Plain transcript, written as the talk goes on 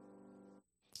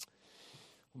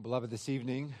Beloved, this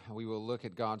evening we will look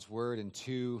at God's Word in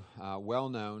two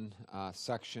well-known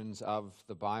sections of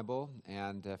the Bible.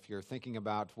 And if you're thinking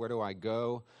about where do I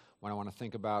go when I want to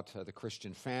think about the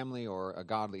Christian family or a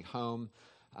godly home,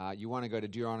 you want to go to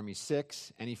Deuteronomy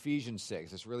 6 and Ephesians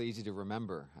 6. It's really easy to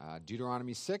remember.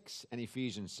 Deuteronomy 6 and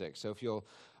Ephesians 6. So if you'll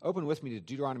open with me to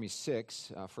Deuteronomy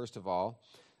 6, first of all,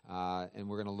 and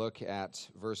we're going to look at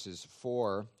verses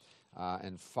 4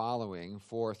 and following,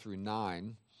 4 through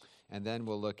 9. And then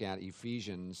we'll look at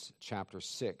Ephesians chapter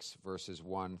 6, verses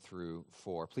 1 through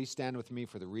 4. Please stand with me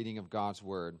for the reading of God's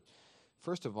Word.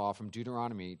 First of all, from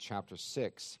Deuteronomy chapter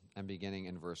 6 and beginning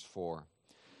in verse 4.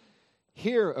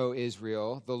 Hear, O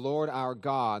Israel, the Lord our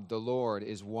God, the Lord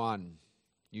is one.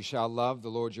 You shall love the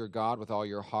Lord your God with all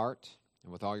your heart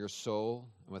and with all your soul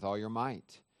and with all your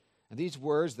might. And these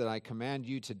words that I command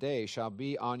you today shall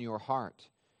be on your heart.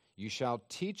 You shall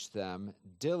teach them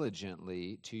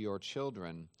diligently to your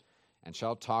children, and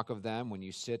shall talk of them when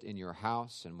you sit in your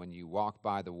house, and when you walk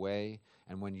by the way,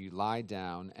 and when you lie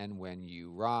down, and when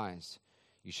you rise.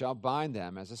 You shall bind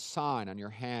them as a sign on your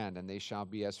hand, and they shall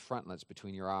be as frontlets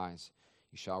between your eyes.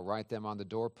 You shall write them on the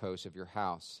doorposts of your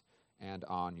house and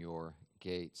on your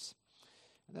gates.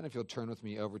 And then if you'll turn with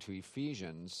me over to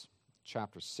Ephesians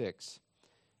chapter 6,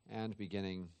 and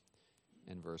beginning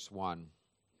in verse 1.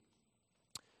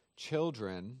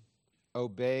 Children,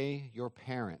 obey your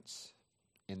parents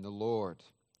in the Lord,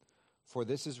 for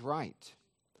this is right.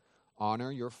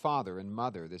 Honor your father and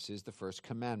mother. This is the first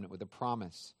commandment with a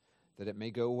promise, that it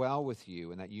may go well with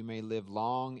you and that you may live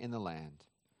long in the land.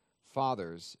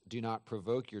 Fathers, do not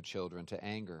provoke your children to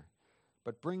anger,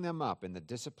 but bring them up in the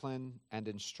discipline and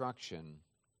instruction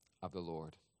of the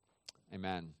Lord.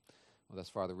 Amen. Well, thus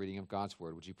far the reading of God's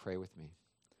Word. Would you pray with me?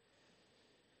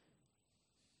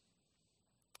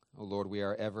 Oh Lord, we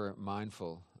are ever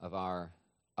mindful of our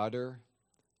utter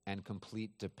and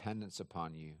complete dependence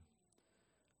upon you,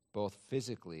 both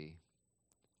physically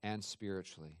and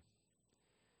spiritually.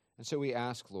 And so we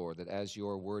ask, Lord, that as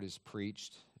your word is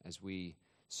preached, as we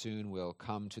soon will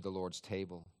come to the Lord's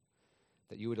table,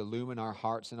 that you would illumine our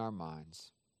hearts and our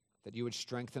minds, that you would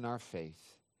strengthen our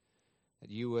faith,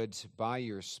 that you would, by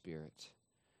your Spirit,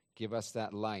 give us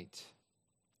that light,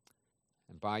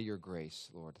 and by your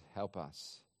grace, Lord, help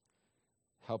us.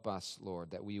 Help us, Lord,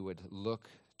 that we would look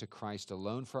to Christ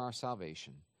alone for our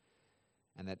salvation,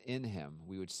 and that in him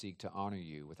we would seek to honor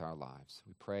you with our lives.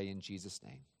 We pray in Jesus'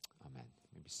 name. Amen. You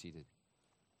may be seated.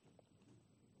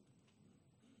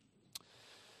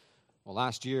 Well,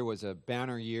 last year was a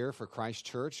banner year for Christ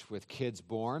Church with kids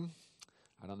born.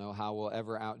 I don't know how we'll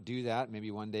ever outdo that.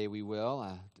 Maybe one day we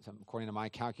will. According to my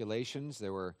calculations,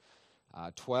 there were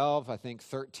 12, I think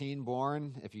 13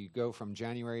 born if you go from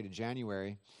January to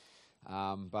January.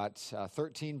 But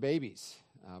 13 babies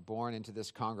born into this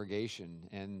congregation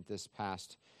in this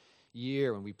past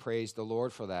year, and we praise the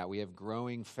Lord for that. We have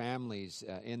growing families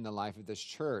in the life of this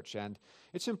church, and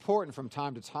it's important from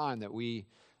time to time that we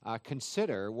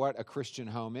consider what a Christian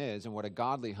home is and what a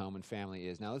godly home and family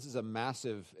is. Now, this is a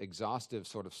massive, exhaustive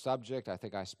sort of subject. I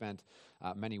think I spent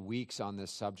many weeks on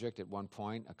this subject at one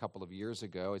point a couple of years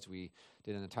ago as we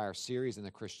did an entire series in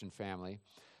the Christian family.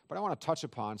 But I want to touch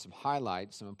upon some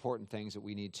highlights, some important things that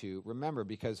we need to remember,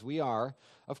 because we are,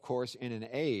 of course, in an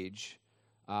age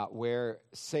where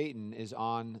Satan is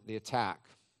on the attack.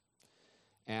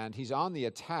 And he's on the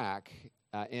attack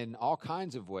in all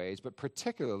kinds of ways, but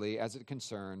particularly as it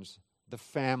concerns the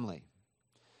family.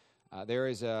 There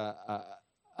is an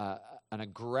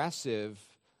aggressive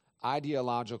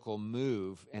ideological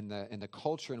move in the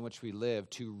culture in which we live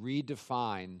to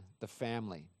redefine the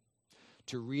family,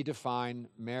 to redefine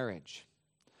marriage,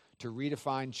 to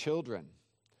redefine children,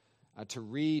 to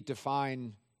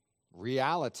redefine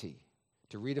reality,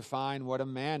 to redefine what a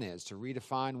man is, to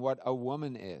redefine what a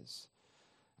woman is.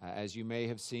 As you may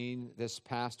have seen this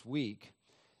past week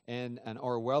in an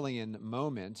Orwellian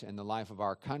moment in the life of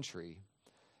our country,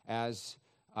 as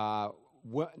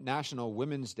National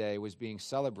Women's Day was being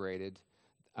celebrated,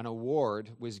 an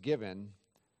award was given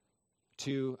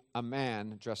to a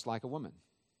man dressed like a woman.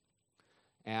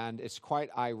 And it's quite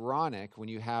ironic when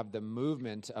you have the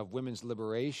movement of women's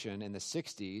liberation in the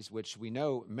 60s, which we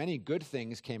know many good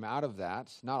things came out of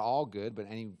that. Not all good, but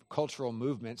any cultural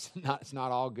movements, it's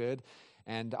not all good.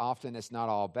 And often it's not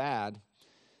all bad.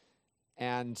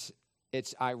 And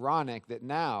it's ironic that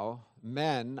now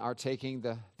men are taking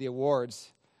the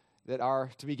awards that are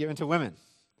to be given to women.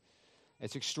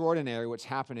 It's extraordinary what's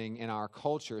happening in our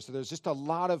culture. So there's just a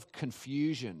lot of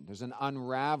confusion. There's an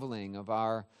unraveling of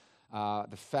our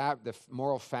the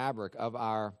moral fabric of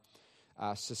our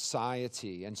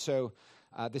society. And so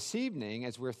This evening,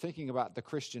 as we're thinking about the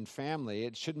Christian family,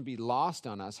 it shouldn't be lost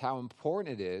on us how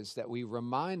important it is that we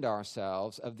remind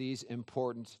ourselves of these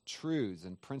important truths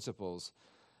and principles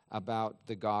about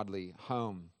the godly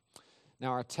home.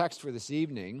 Now, our text for this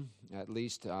evening, at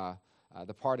least the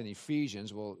part in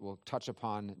Ephesians, we'll touch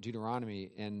upon Deuteronomy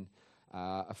in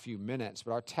a few minutes,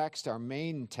 but our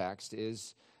main text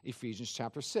is Ephesians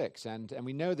chapter 6, and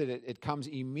we know that it comes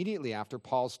immediately after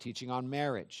Paul's teaching on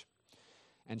marriage.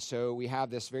 And so we have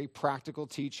this very practical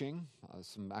teaching,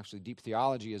 some actually deep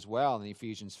theology as well in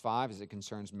Ephesians 5 as it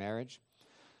concerns marriage.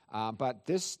 But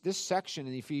this section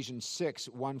in Ephesians 6,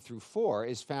 1 through 4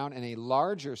 is found in a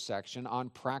larger section on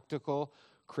practical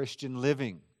Christian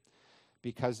living.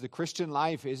 Because the Christian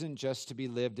life isn't just to be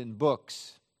lived in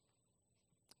books.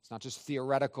 It's not just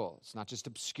theoretical. It's not just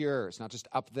obscure. It's not just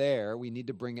up there. We need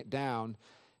to bring it down.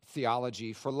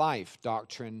 Theology for life,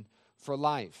 doctrine for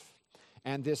life.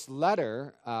 And this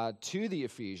letter to the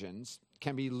Ephesians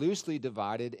can be loosely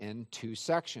divided in two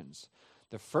sections.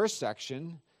 The first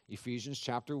section, Ephesians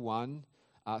chapter 1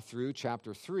 through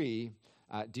chapter 3,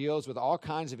 deals with all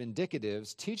kinds of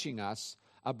indicatives teaching us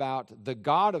about the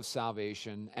God of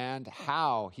salvation and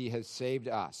how he has saved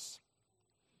us.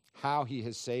 How he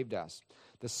has saved us.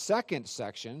 The second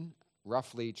section,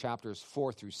 roughly chapters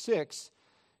 4 through 6,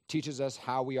 teaches us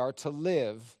how we are to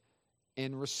live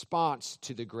in response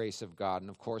to the grace of God. And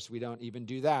of course, we don't even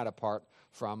do that apart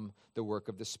from the work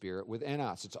of the Spirit within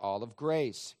us. It's all of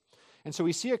grace. And so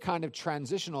we see a kind of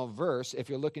transitional verse. If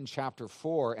you look in chapter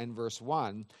 4 and verse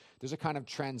 1, there's a kind of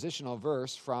transitional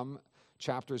verse from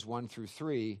chapters 1 through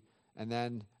 3, and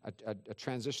then a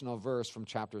transitional verse from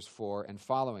chapters 4 and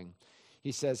following.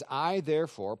 He says,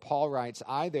 Paul writes,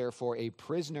 I therefore, a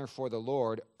prisoner for the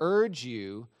Lord, urge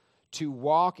you to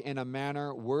walk in a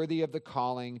manner worthy of the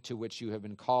calling to which you have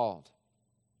been called.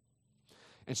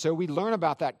 And so we learn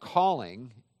about that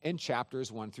calling in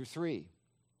chapters 1 through 3.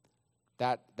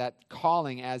 That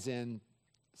calling as in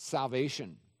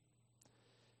salvation.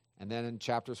 And then in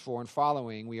chapters 4 and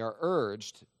following, we are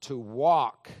urged to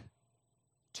walk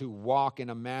in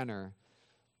a manner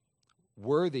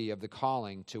worthy of the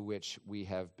calling to which we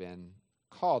have been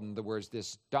called. In other words,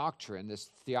 this doctrine, this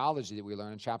theology that we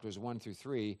learn in chapters 1 through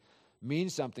 3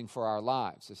 means something for our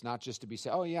lives. It's not just to be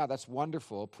said, oh yeah, that's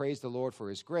wonderful, praise the Lord for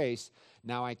his grace,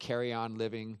 now I carry on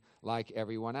living like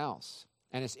everyone else.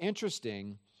 And it's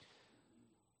interesting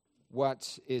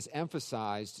what is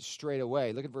emphasized straight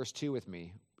away. Look at verse 2 with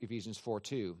me, Ephesians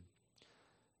 4:2.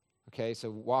 Okay, so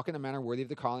walk in a manner worthy of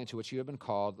the calling to which you have been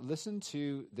called. Listen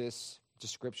to this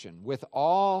description. With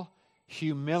all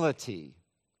humility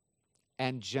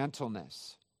and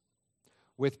gentleness,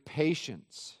 with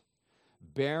patience,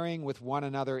 bearing with one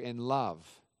another in love,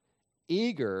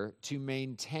 eager to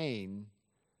maintain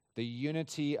the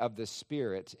unity of the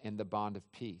Spirit in the bond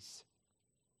of peace.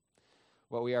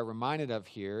 What we are reminded of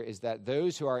here is that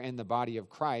those who are in the body of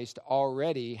Christ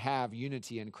already have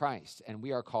unity in Christ, and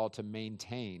we are called to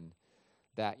maintain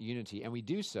that unity. And we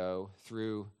do so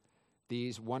through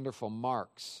these wonderful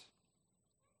marks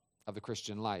of the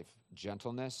Christian life: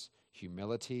 gentleness,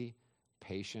 humility,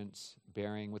 patience,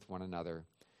 bearing with one another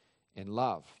in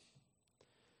love.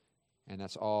 And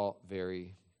that's all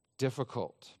very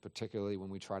difficult, particularly when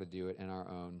we try to do it in our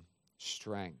own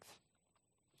strength.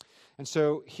 And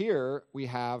so here we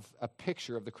have a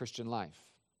picture of the Christian life.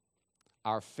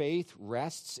 Our faith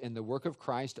rests in the work of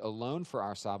Christ alone for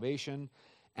our salvation,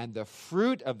 and the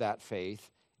fruit of that faith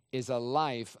is a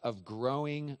life of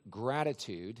growing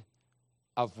gratitude,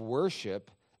 of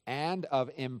worship, and of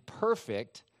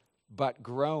imperfect but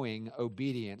growing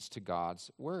obedience to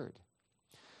God's word.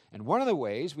 And one of the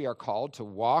ways we are called to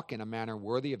walk in a manner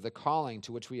worthy of the calling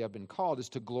to which we have been called is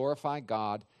to glorify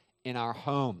God in our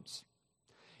homes.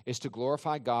 Is to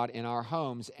glorify God in our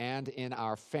homes and in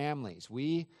our families.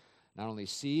 We not only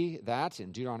see that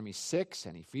in Deuteronomy 6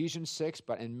 and Ephesians 6,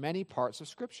 but in many parts of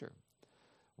Scripture.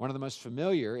 One of the most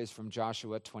familiar is from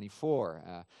Joshua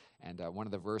 24, and one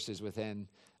of the verses within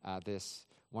this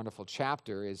wonderful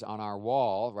chapter is on our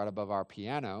wall, right above our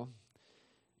piano.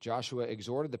 Joshua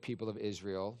exhorted the people of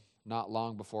Israel not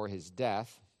long before his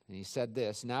death, and he said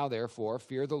this, Now therefore,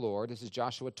 fear the Lord. This is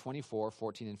Joshua 24,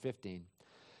 14 and 15.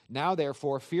 Now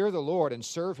therefore, fear the Lord and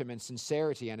serve him in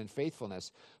sincerity and in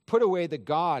faithfulness. Put away the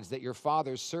gods that your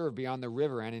fathers served beyond the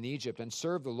river and in Egypt, and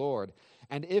serve the Lord.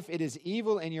 And if it is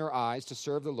evil in your eyes to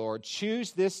serve the Lord,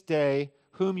 choose this day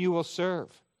whom you will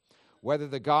serve, whether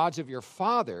the gods of your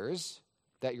fathers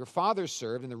that your fathers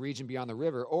served in the region beyond the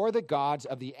river, or the gods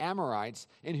of the Amorites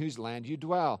in whose land you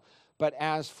dwell. But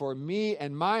as for me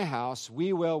and my house,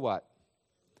 we will what?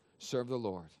 Serve the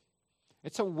Lord.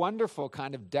 It's a wonderful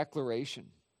kind of declaration.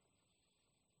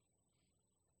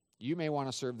 You may want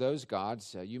to serve those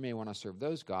gods. You may want to serve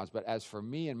those gods. But as for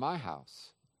me and my house,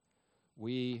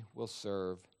 we will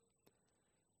serve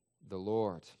the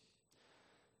Lord.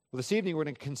 Well, this evening we're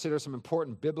going to consider some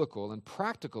important biblical and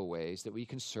practical ways that we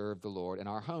can serve the Lord in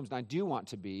our homes. And I do want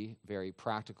to be very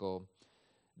practical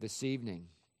this evening.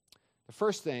 The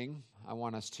first thing I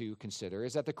want us to consider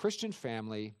is that the Christian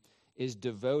family is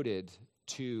devoted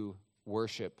to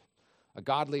worship. A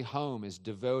godly home is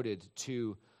devoted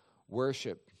to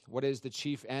worship. What is the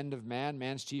chief end of man?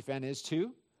 Man's chief end is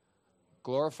to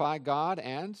glorify God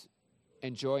and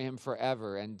enjoy Him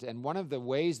forever. And one of the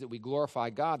ways that we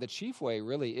glorify God, the chief way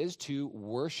really, is to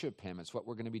worship Him. It's what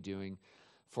we're going to be doing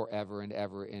forever and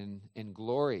ever in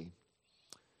glory.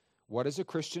 What is a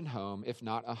Christian home if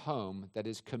not a home that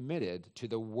is committed to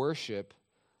the worship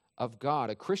of God?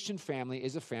 A Christian family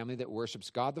is a family that worships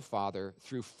God the Father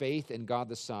through faith in God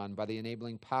the Son by the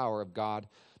enabling power of God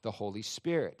the Holy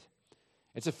Spirit.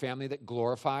 It's a family that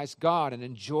glorifies God and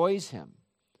enjoys Him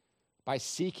by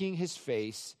seeking His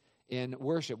face in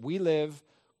worship. We live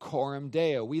coram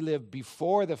Deo. We live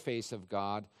before the face of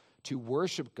God to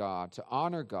worship God, to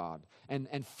honor God.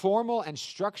 And formal and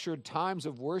structured times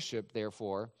of worship,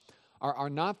 therefore, are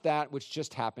not that which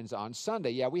just happens on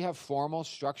Sunday. Yeah, we have formal,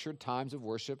 structured times of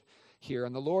worship here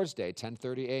on the Lord's Day,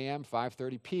 10:30 a.m.,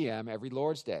 5:30 p.m. every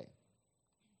Lord's Day.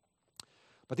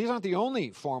 But these aren't the only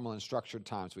formal and structured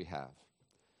times we have.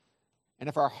 And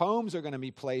if our homes are going to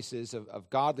be places of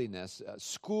godliness,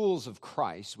 schools of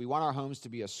Christ, we want our homes to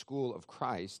be a school of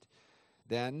Christ,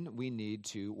 then we need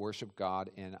to worship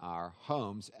God in our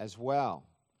homes as well.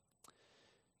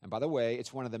 And by the way,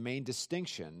 it's one of the main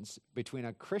distinctions between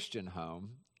a Christian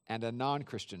home and a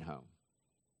non-Christian home.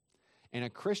 In a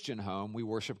Christian home, we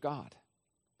worship God.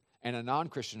 In a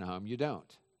non-Christian home, you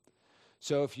don't.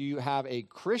 So if you have a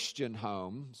Christian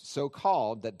home,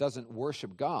 so-called, that doesn't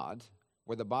worship God,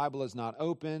 where the Bible is not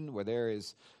open, where there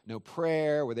is no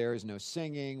prayer, where there is no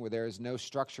singing, where there is no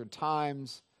structured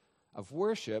times of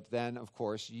worship, then, of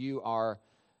course, you are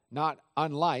not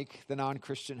unlike the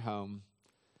non-Christian home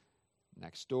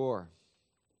next door.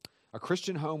 A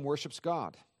Christian home worships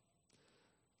God.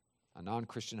 A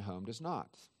non-Christian home does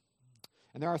not.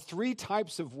 And there are three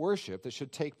types of worship that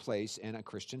should take place in a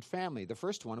Christian family. The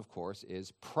first one, of course,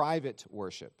 is private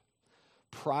worship.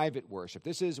 Private worship.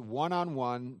 This is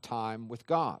one-on-one time with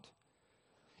God.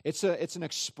 It's an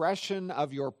expression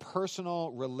of your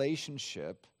personal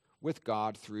relationship with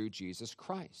God through Jesus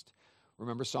Christ.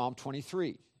 Remember Psalm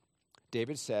 23.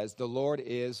 David says, "The Lord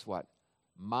is" what?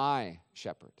 "My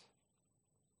shepherd."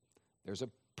 There's a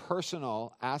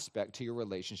personal aspect to your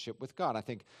relationship with God. I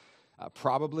think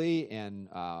probably in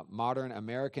modern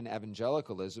American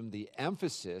evangelicalism, the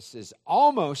emphasis is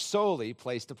almost solely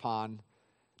placed upon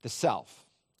the self.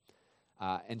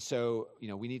 And so,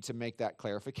 we need to make that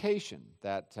clarification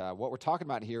that what we're talking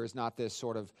about here is not this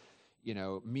sort of,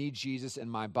 me, Jesus,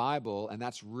 and my Bible, and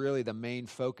that's really the main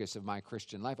focus of my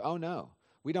Christian life. Oh, no.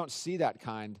 We don't see that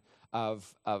kind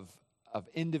of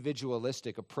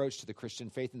individualistic approach to the Christian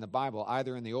faith in the Bible,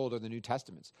 either in the Old or the New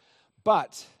Testaments.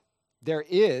 But there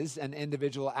is an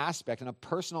individual aspect and a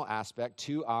personal aspect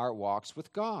to our walks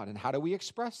with God. And how do we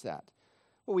express that?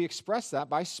 Well, we express that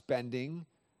by spending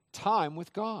time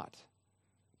with God.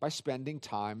 By spending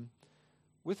time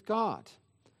with God.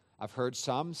 I've heard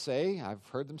them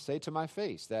say to my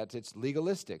face that it's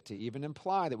legalistic to even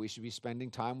imply that we should be spending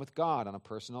time with God on a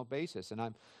personal basis. And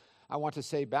I want to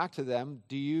say back to them,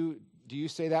 do you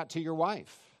say that to your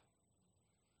wife?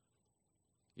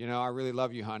 I really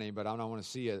love you, honey, but I don't want to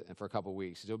see you for a couple of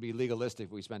weeks. It'll be legalistic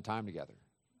if we spend time together.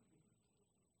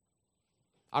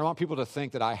 I don't want people to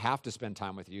think that I have to spend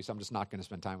time with you, so I'm just not going to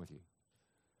spend time with you.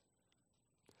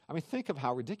 I mean, think of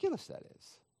how ridiculous that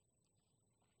is.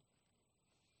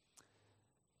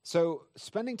 So,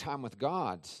 spending time with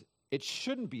God, it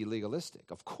shouldn't be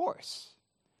legalistic, of course.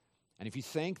 And if you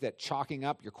think that chalking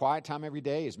up your quiet time every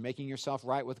day is making yourself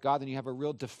right with God, then you have a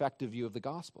real defective view of the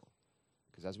gospel.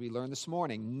 Because as we learned this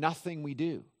morning, nothing we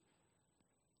do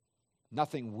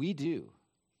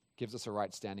gives us a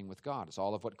right standing with God. It's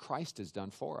all of what Christ has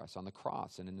done for us on the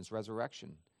cross and in His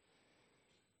resurrection.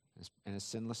 And His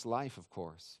sinless life, of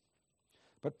course.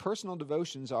 But personal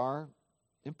devotions are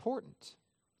important.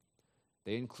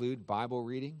 They include Bible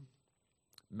reading,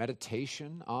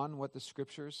 meditation on what the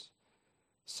Scriptures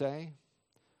say.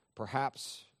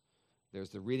 Perhaps there's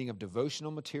the reading of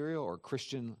devotional material or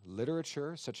Christian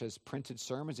literature, such as printed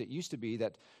sermons. It used to be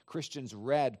that Christians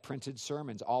read printed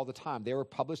sermons all the time. They were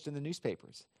published in the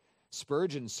newspapers.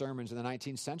 Spurgeon's sermons in the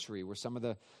 19th century were some of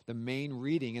the main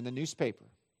reading in the newspaper.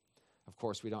 Of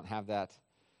course, we don't have that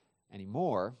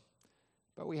anymore.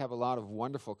 But we have a lot of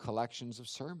wonderful collections of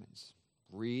sermons.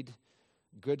 Read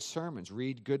good sermons,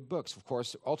 read good books. Of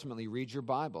course, ultimately, read your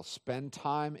Bible. Spend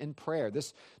time in prayer.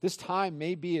 This time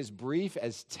may be as brief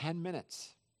as 10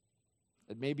 minutes.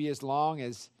 It may be as long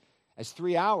as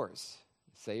 3 hours.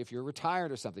 Say if you're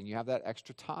retired or something, you have that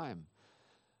extra time.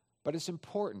 But it's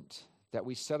important that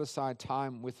we set aside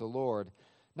time with the Lord,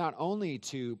 not only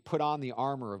to put on the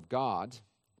armor of God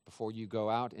before you go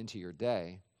out into your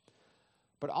day,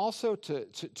 but also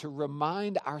to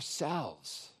remind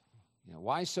ourselves,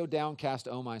 why so downcast,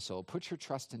 O my soul? Put your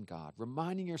trust in God,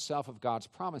 reminding yourself of God's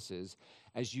promises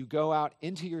as you go out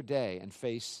into your day and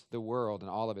face the world and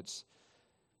all of its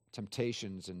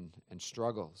temptations and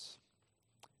struggles.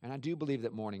 And I do believe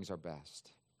that mornings are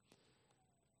best.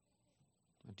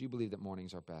 I do believe that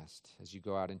mornings are best as you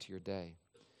go out into your day.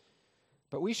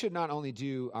 But we should not only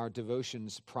do our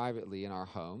devotions privately in our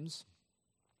homes,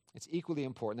 it's equally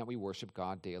important that we worship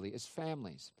God daily as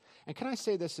families. And can I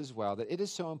say this as well, that it is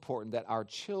so important that our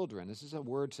children, this is a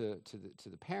word to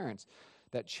the parents,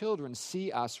 that children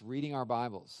see us reading our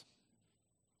Bibles.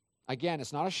 Again,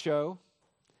 it's not a show.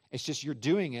 It's just you're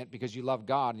doing it because you love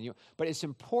God. But it's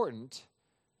important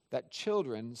that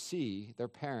children see their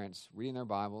parents reading their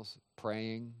Bibles,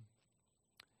 praying.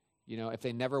 If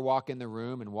they never walk in the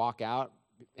room and walk out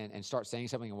and start saying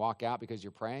something and walk out because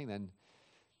you're praying, then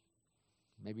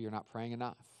maybe you're not praying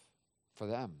enough for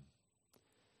them.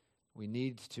 We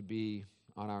need to be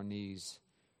on our knees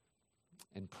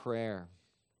in prayer.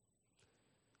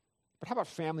 But how about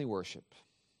family worship?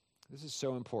 This is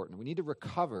so important. We need to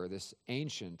recover this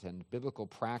ancient and biblical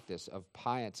practice of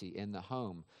piety in the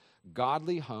home.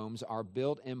 Godly homes are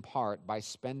built in part by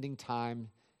spending time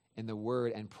in the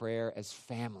Word and prayer as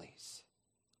families.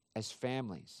 As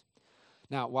families.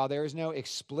 Now, while there is no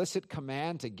explicit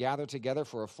command to gather together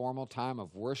for a formal time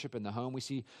of worship in the home, we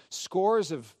see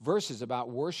scores of verses about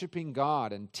worshiping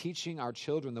God and teaching our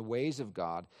children the ways of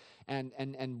God. And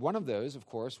one of those, of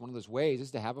course, one of those ways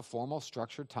is to have a formal,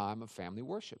 structured time of family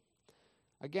worship.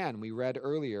 Again, we read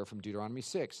earlier from Deuteronomy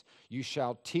 6, "You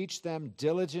shall teach them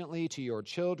diligently to your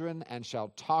children and shall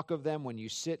talk of them when you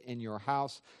sit in your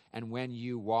house and when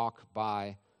you walk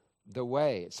by the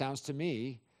way." It sounds to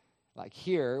me like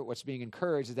here, what's being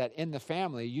encouraged is that in the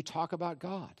family, you talk about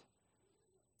God.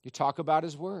 You talk about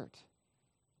His Word.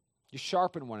 You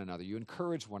sharpen one another. You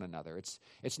encourage one another.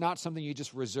 It's not something you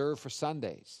just reserve for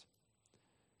Sundays.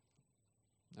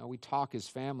 No, we talk as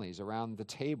families around the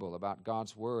table about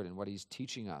God's Word and what He's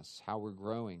teaching us, how we're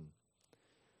growing.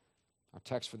 Our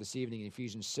text for this evening in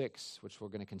Ephesians 6, which we're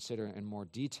going to consider in more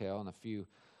detail in a few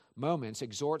moments,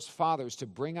 exhorts fathers to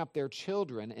bring up their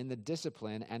children in the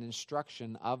discipline and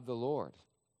instruction of the Lord.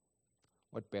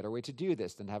 What better way to do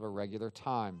this than to have a regular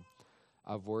time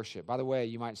of worship? By the way,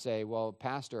 you might say, well,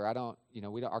 Pastor,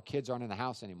 our kids aren't in the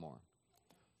house anymore.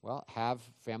 Well, have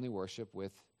family worship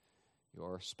with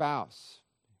your spouse.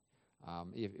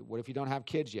 What if you don't have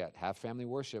kids yet? Have family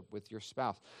worship with your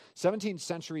spouse. 17th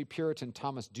century Puritan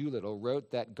Thomas Doolittle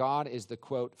wrote that God is the,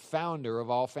 quote, founder of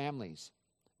all families,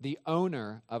 the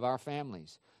owner of our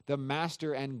families, the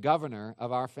master and governor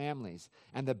of our families,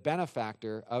 and the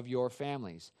benefactor of your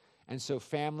families. And so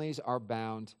families are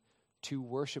bound to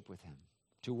worship with Him,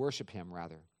 to worship Him,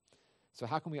 rather. So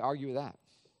how can we argue with that?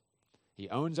 He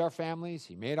owns our families.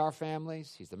 He made our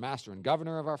families. He's the master and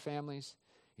governor of our families.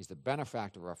 He's the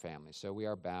benefactor of our families. So we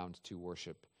are bound to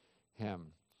worship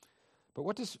Him. But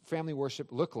what does family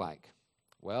worship look like?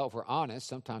 Well, if we're honest,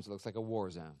 sometimes it looks like a war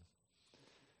zone.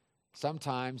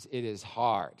 Sometimes it is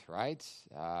hard, right?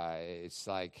 It's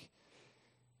like,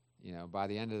 by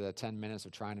the end of the 10 minutes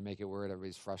of trying to make it work,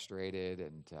 everybody's frustrated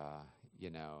and,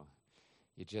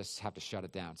 you just have to shut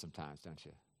it down sometimes, don't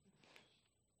you?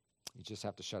 You just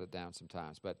have to shut it down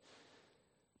sometimes. But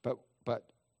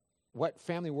what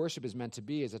family worship is meant to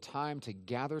be is a time to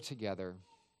gather together,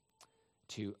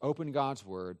 to open God's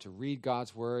Word, to read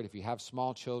God's Word. If you have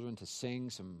small children, to sing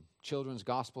some children's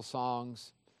gospel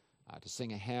songs, to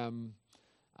sing a hymn,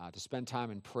 to spend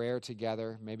time in prayer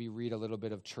together, maybe read a little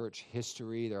bit of church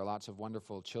history. There are lots of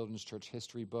wonderful children's church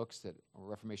history books that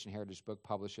Reformation Heritage Book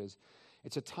publishes.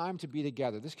 It's a time to be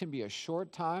together. This can be a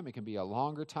short time. It can be a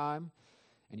longer time.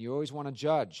 And you always want to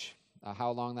judge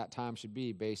how long that time should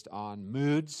be based on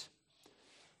moods,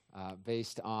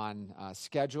 based on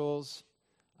schedules.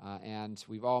 And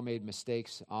we've all made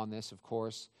mistakes on this, of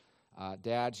course.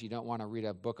 Dads, you don't want to read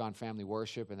a book on family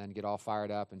worship and then get all fired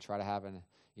up and try to have a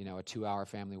 2-hour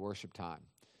family worship time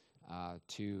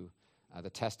to the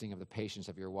testing of the patience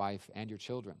of your wife and your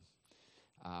children.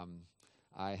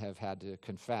 I have had to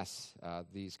confess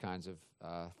these kinds of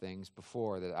things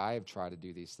before, that I have tried to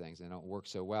do these things and they don't work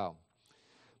so well.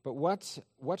 But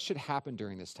what should happen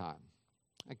during this time?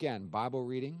 Again, Bible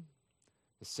reading,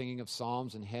 the singing of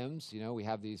psalms and hymns. You know, we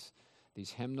have these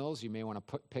hymnals. You may want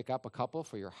to pick up a couple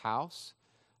for your house.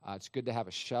 It's good to have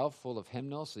a shelf full of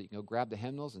hymnals so you can go grab the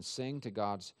hymnals and sing to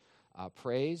God's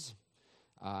praise.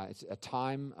 It's a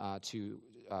time to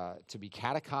be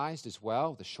catechized as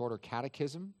well, the shorter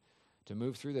catechism, to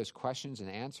move through those questions and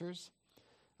answers.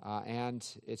 And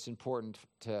it's important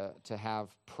to have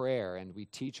prayer, and we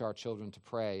teach our children to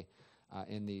pray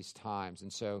in these times.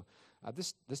 And so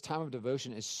this time of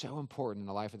devotion is so important in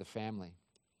the life of the family.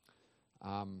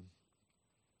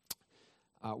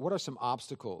 What are some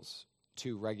obstacles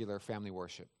to regular family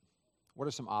worship? What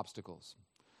are some obstacles?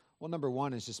 Well, number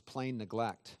one is just plain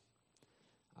neglect.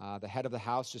 The head of the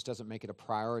house just doesn't make it a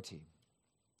priority.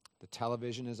 The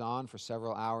television is on for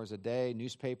several hours a day.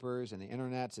 Newspapers and the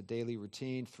internet's a daily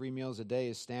routine. 3 meals a day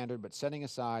is standard, but setting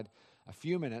aside a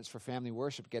few minutes for family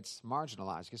worship gets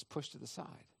marginalized, gets pushed to the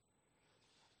side.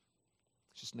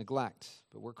 It's just neglect.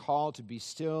 But we're called to be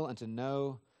still and to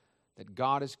know that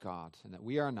God is God and that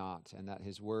we are not, and that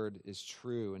his word is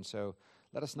true. And so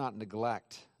let us not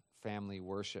neglect family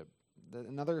worship.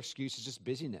 Another excuse is just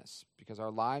busyness, because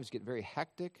our lives get very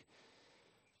hectic,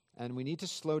 and we need to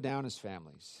slow down as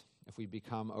families if we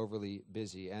become overly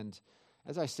busy. And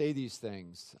as I say these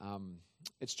things,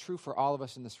 it's true for all of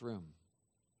us in this room.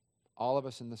 All of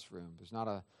us in this room. There's not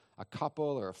a couple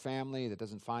or a family that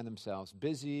doesn't find themselves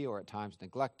busy or at times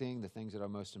neglecting the things that are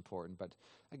most important. But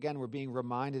again, we're being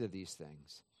reminded of these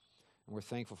things, and we're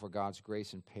thankful for God's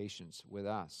grace and patience with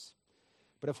us.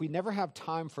 But if we never have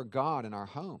time for God in our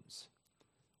homes,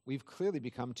 we've clearly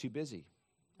become too busy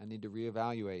and need to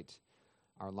reevaluate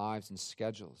our lives and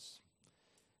schedules.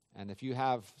 And if you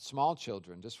have small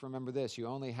children, just remember this: you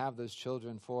only have those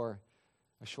children for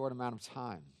a short amount of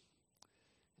time.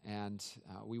 And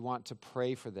we want to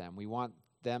pray for them. We want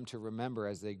them to remember,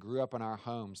 as they grew up in our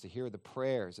homes, to hear the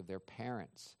prayers of their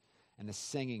parents and the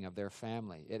singing of their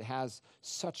family. It has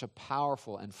such a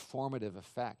powerful and formative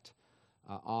effect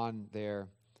on their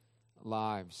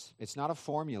lives. It's not a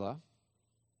formula.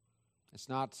 It's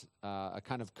not a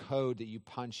kind of code that you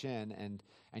punch in and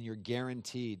you're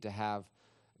guaranteed to have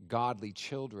godly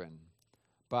children.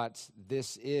 But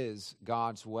this is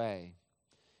God's way.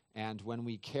 And when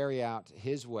we carry out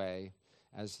his way,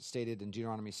 as stated in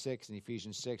Deuteronomy 6 and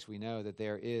Ephesians 6, we know that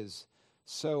there is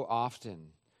so often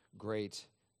great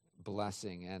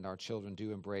blessing, and our children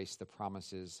do embrace the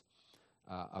promises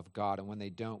of God. And when they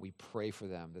don't, we pray for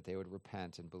them that they would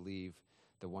repent and believe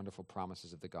the wonderful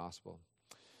promises of the gospel.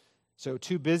 So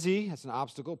too busy, that's an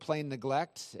obstacle. Plain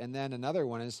neglect. And then another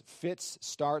one is fits,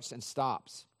 starts, and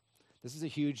stops. This is a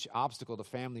huge obstacle to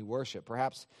family worship.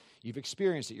 Perhaps you've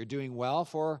experienced it. You're doing well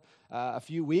for a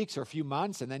few weeks or a few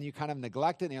months, and then you kind of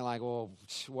neglect it, and you're like, well,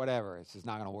 whatever, this is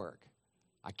not going to work.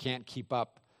 I can't keep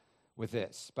up with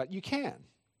this. But you can.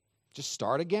 Just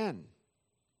start again.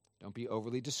 Don't be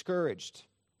overly discouraged.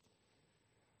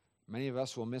 Many of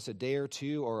us will miss a day or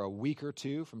two or a week or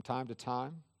two from time to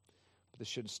time. But this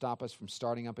shouldn't stop us from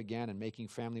starting up again and making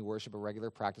family worship a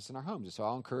regular practice in our homes. So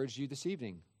I'll encourage you this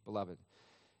evening, beloved.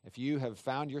 If you have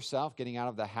found yourself getting out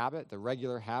of the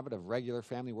regular habit of regular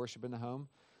family worship in the home,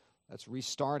 let's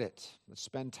restart it. Let's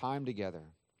spend time together.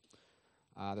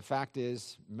 The fact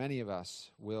is, many of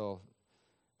us will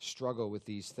struggle with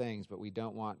these things, but we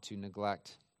don't want to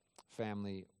neglect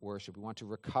family worship. We want to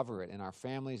recover it in our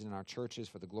families and in our churches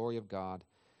for the glory of God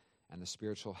and the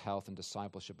spiritual health and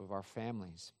discipleship of our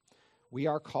families. We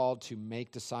are called to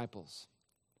make disciples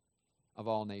of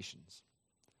all nations.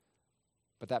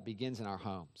 But that begins in our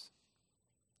homes.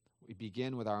 We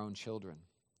begin with our own children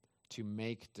to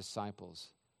make disciples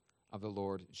of the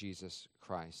Lord Jesus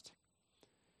Christ.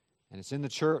 And it's in the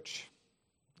church,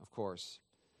 of course,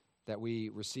 that we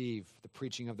receive the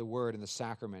preaching of the word and the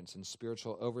sacraments and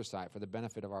spiritual oversight for the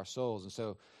benefit of our souls. And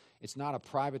so it's not a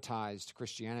privatized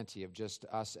Christianity of just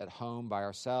us at home by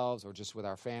ourselves or just with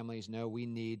our families. No, we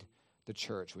need the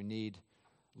church. We need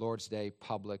Lord's Day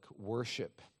public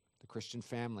worship. The Christian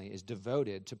family is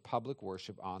devoted to public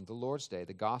worship on the Lord's Day.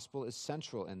 The gospel is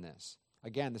central in this.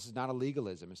 Again, this is not a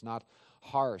legalism. It's not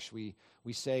harsh. We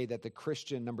say that the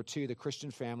Christian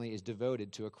family is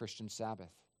devoted to a Christian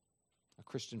Sabbath. A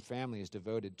Christian family is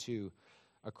devoted to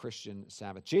a Christian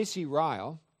Sabbath. J.C.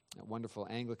 Ryle, a wonderful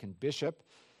Anglican bishop,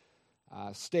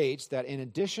 states that in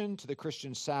addition to the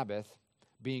Christian Sabbath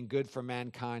being good for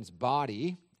mankind's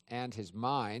body and his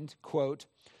mind, quote,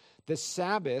 the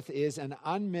Sabbath is an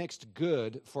unmixed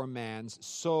good for man's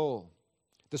soul.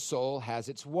 The soul has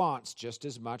its wants just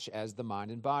as much as the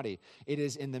mind and body. It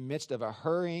is in the midst of a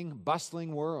hurrying,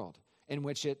 bustling world in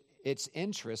which it its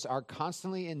interests are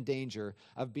constantly in danger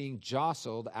of being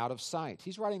jostled out of sight.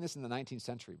 He's writing this in the 19th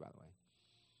century, by the way.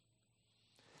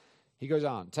 He goes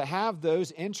on, to have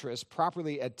those interests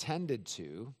properly attended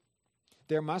to,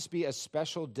 there must be a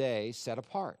special day set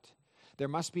apart. There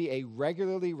must be a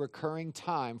regularly recurring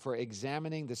time for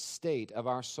examining the state of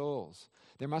our souls.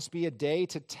 There must be a day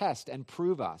to test and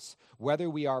prove us whether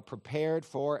we are prepared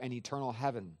for an eternal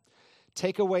heaven.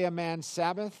 Take away a man's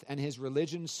Sabbath, and his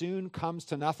religion soon comes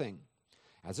to nothing.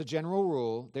 As a general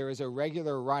rule, there is a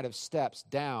regular rite of steps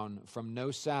down from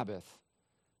no Sabbath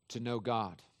to no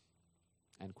God.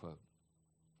 End quote.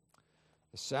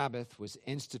 The Sabbath was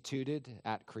instituted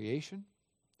at creation.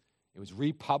 It was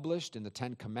republished in the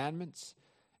Ten Commandments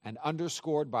and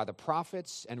underscored by the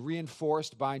prophets and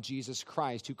reinforced by Jesus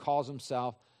Christ, who calls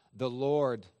himself the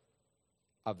Lord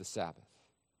of the Sabbath.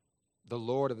 The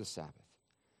Lord of the Sabbath.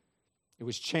 It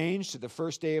was changed to the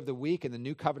first day of the week in the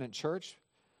New Covenant Church,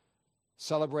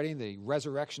 celebrating the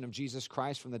resurrection of Jesus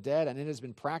Christ from the dead, and it has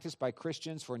been practiced by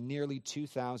Christians for nearly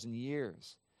 2,000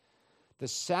 years. The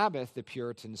Sabbath, the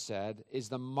Puritans said, is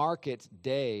the market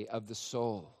day of the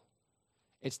soul.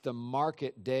 It's the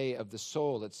market day of the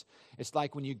soul. It's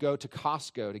like when you go to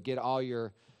Costco to get all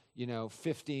your,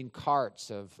 15 carts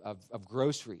of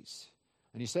groceries.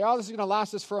 And you say, oh, this is going to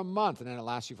last us for a month. And then it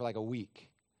lasts you for like a week.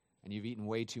 And you've eaten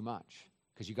way too much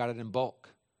because you got it in bulk.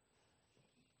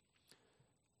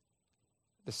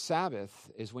 The Sabbath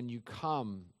is when you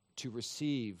come to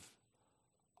receive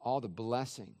all the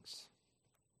blessings,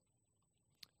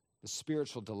 the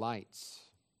spiritual delights,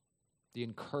 the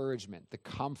encouragement, the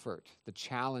comfort, the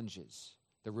challenges,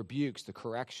 the rebukes, the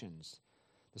corrections.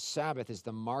 The Sabbath is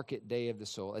the market day of the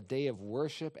soul, a day of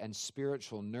worship and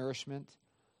spiritual nourishment,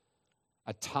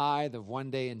 a tithe of 1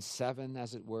 day in 7,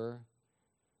 as it were,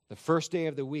 the first day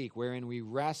of the week wherein we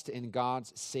rest in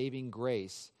God's saving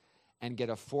grace and get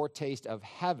a foretaste of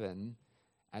heaven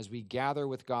as we gather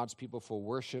with God's people for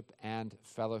worship and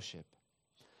fellowship.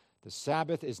 The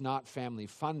Sabbath is not family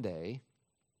fun day,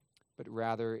 but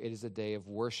rather it is a day of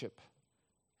worship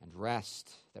and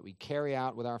rest that we carry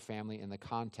out with our family in the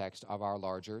context of our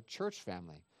larger church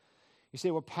family. You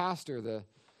say, well, Pastor, the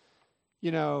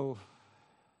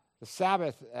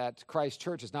Sabbath at Christ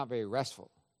Church is not very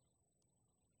restful.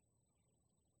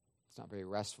 It's not very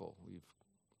restful. We've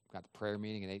got the prayer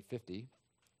meeting at 8:50, and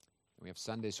we have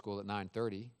Sunday school at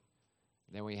 9:30.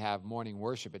 Then we have morning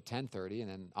worship at 10:30, and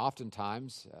then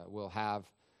oftentimes we'll have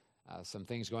some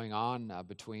things going on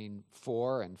between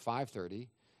 4 and 5:30,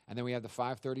 and then we have the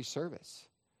 5:30 service.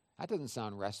 That doesn't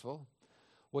sound restful.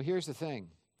 Well, here's the thing.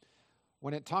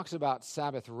 When it talks about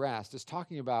Sabbath rest, it's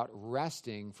talking about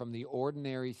resting from the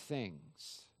ordinary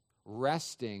things,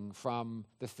 resting from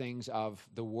the things of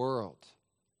the world,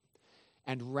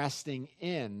 and resting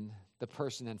in the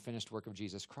person and finished work of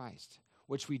Jesus Christ,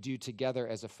 which we do together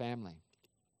as a family.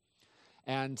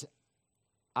 And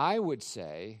I would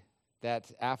say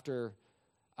that after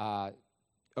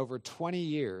over 20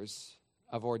 years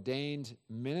of ordained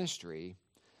ministry,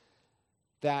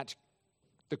 that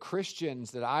the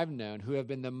Christians that I've known who have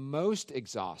been the most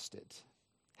exhausted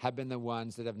have been the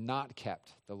ones that have not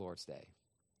kept the Lord's Day.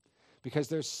 Because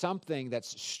there's something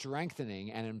that's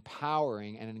strengthening and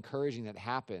empowering and encouraging that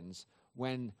happens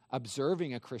when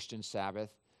observing a Christian Sabbath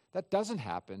that doesn't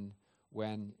happen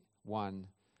when one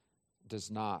does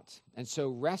not. And so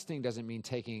resting doesn't mean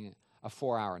taking a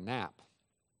 4-hour nap.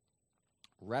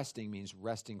 Resting means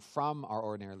resting from our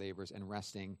ordinary labors and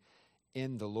resting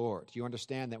in the Lord. You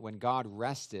understand that when God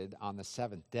rested on the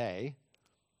seventh day,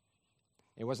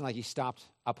 it wasn't like he stopped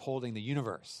upholding the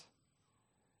universe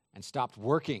and stopped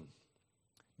working.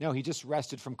 No, he just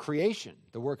rested from creation,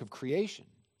 the work of creation.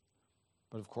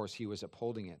 But of course, he was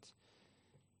upholding it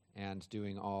and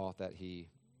doing all that he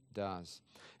does.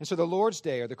 And so the Lord's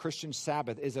Day, or the Christian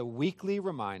Sabbath, is a weekly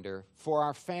reminder for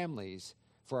our families,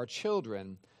 for our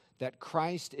children, that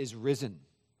Christ is risen.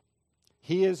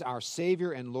 He is our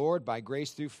Savior and Lord by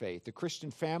grace through faith. The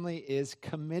Christian family is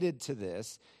committed to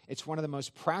this. It's one of the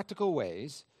most practical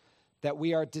ways that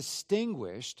we are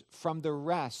distinguished from the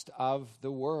rest of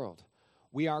the world.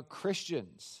 We are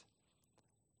Christians.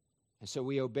 And so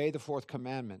we obey the fourth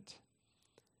commandment,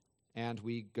 and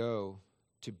we go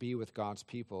to be with God's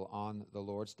people on the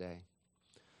Lord's Day.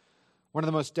 One of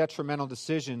the most detrimental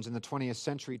decisions in the 20th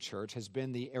century church has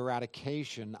been the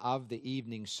eradication of the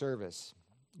evening service.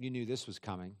 You knew this was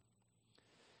coming.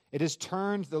 It has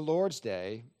turned the Lord's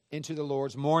Day into the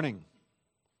Lord's morning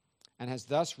and has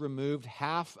thus removed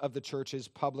half of the church's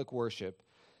public worship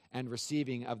and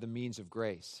receiving of the means of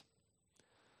grace.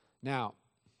 Now,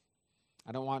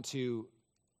 I don't want to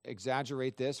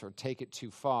exaggerate this or take it too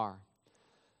far,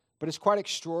 But it's quite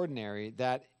extraordinary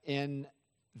that in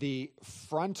the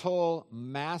frontal,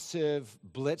 massive,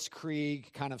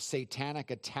 blitzkrieg kind of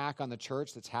satanic attack on the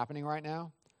church that's happening right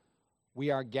now, we,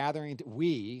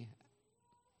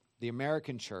 the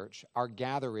American church, are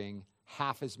gathering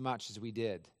half as much as we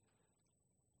did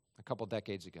a couple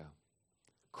decades ago,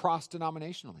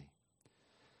 cross-denominationally.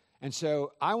 And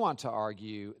so I want to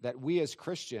argue that we as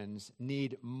Christians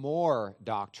need more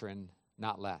doctrine,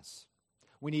 not less.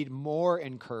 We need more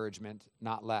encouragement,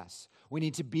 not less. We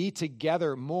need to be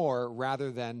together more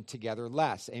rather than together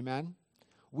less. Amen?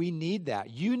 We need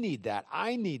that. You need that.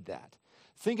 I need that.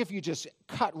 Think if you just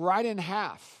cut right in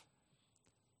half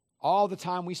all the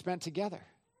time we spent together.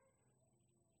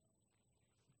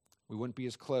 We wouldn't be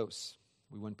as close.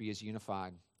 We wouldn't be as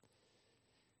unified.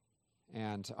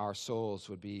 And our souls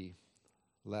would be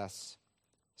less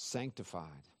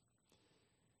sanctified.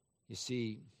 You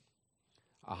see,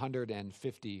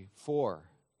 154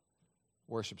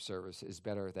 worship service is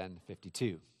better than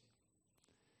 52.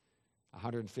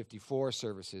 154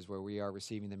 services where we are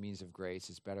receiving the means of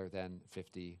grace is better than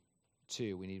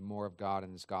 52. We need more of God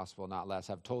and His gospel, not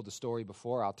less. I've told the story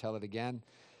before. I'll tell it again.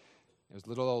 There was a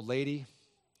little old lady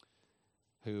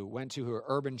who went to her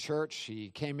urban church. She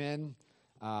came in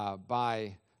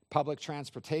by public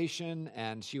transportation,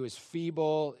 and she was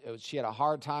feeble. She had a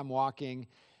hard time walking,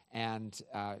 and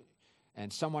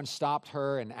someone stopped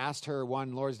her and asked her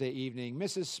one Lord's Day evening,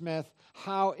 "Mrs. Smith,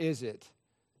 how is it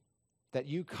that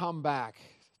you come back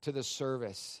to the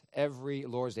service every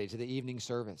Lord's Day, to the evening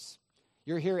service?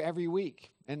 You're here every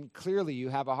week, and clearly you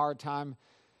have a hard time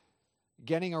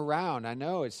getting around. I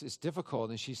know it's difficult."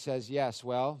 And she says, "Yes,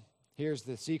 well, here's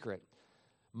the secret.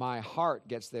 My heart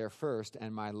gets there first,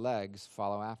 and my legs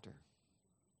follow after."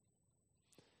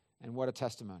 And what a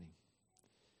testimony.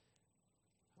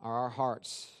 Are our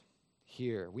hearts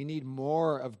here? We need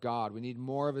more of God. We need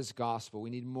more of His gospel. We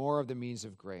need more of the means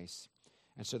of grace.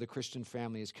 And so the Christian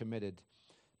family is committed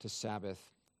to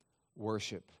Sabbath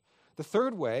worship. The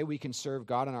third way we can serve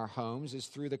God in our homes is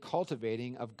through the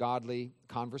cultivating of godly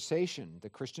conversation. The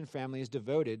Christian family is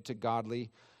devoted to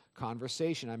godly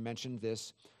conversation. I mentioned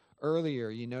this earlier.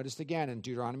 You noticed again in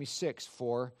Deuteronomy 6,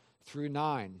 4 through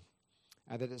 9,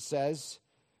 that it says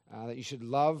that you should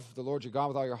love the Lord your God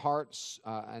with all your heart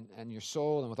and your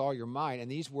soul and with all your might. And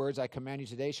these words I command you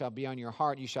today shall be on your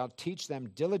heart. You shall teach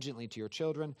them diligently to your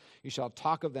children. You shall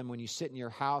talk of them when you sit in your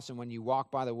house and when you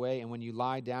walk by the way and when you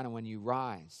lie down and when you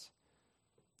rise.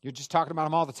 You're just talking about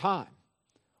them all the time.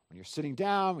 When you're sitting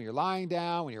down, when you're lying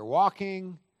down, when you're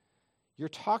walking, you're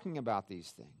talking about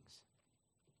these things.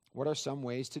 What are some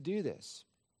ways to do this?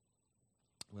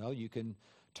 Well, you can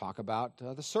talk about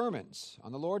the sermons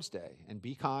on the Lord's Day and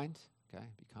be kind, okay?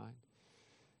 Be kind.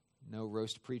 No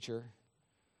roast preacher.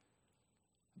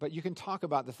 But you can talk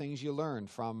about the things you learned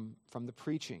from the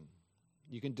preaching.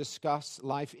 You can discuss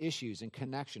life issues in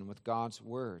connection with God's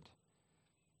Word.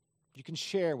 You can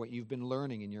share what you've been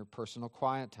learning in your personal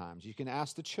quiet times. You can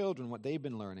ask the children what they've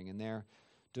been learning in their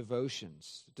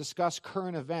devotions. Discuss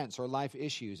current events or life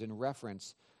issues in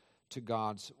reference to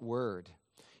God's Word.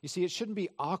 You see, it shouldn't be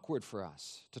awkward for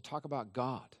us to talk about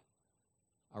God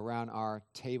around our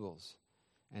tables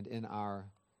and in our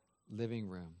living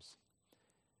rooms.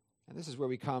 And this is where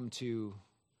we come to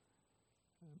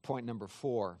point number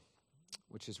 4,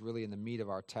 which is really in the meat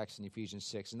of our text in Ephesians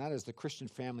 6, and that is the Christian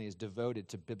family is devoted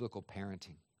to biblical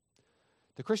parenting.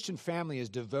 The Christian family is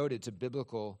devoted to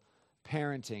biblical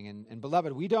parenting. And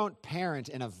beloved, we don't parent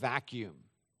in a vacuum.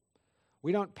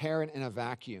 We don't parent in a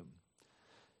vacuum.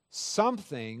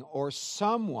 Something or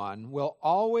someone will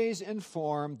always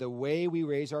inform the way we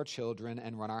raise our children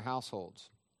and run our households.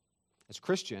 As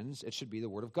Christians, it should be the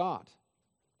Word of God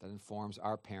that informs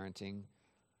our parenting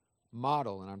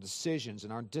model and our decisions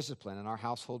and our discipline and our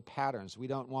household patterns. We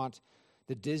don't want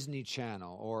the Disney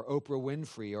Channel or Oprah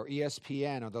Winfrey or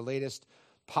ESPN or the latest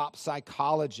pop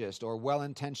psychologist or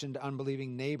well-intentioned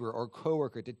unbelieving neighbor or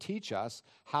coworker to teach us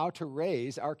how to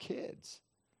raise our kids.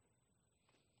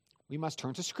 We must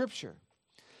turn to Scripture.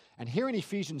 And here in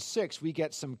Ephesians 6, we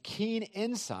get some keen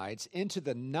insights into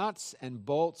the nuts and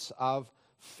bolts of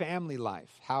family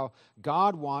life, how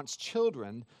God wants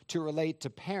children to relate to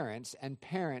parents and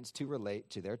parents to relate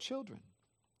to their children.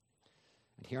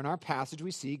 And here in our passage,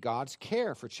 we see God's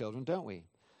care for children, don't we?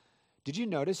 Did you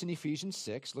notice in Ephesians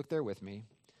 6, look there with me,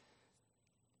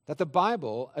 that the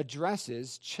Bible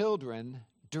addresses children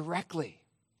directly?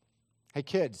 Hey,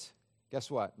 kids. Guess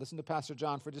what? Listen to Pastor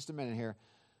John for just a minute here.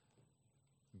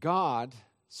 God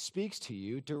speaks to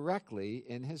you directly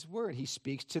in His Word. He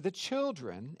speaks to the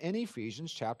children in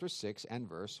Ephesians chapter 6 and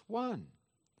verse 1.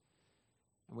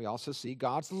 And we also see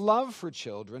God's love for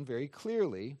children very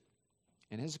clearly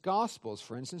in his Gospels.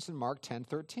 For instance, in Mark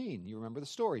 10:13, you remember the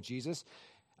story. Jesus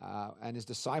and his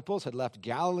disciples had left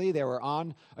Galilee. They were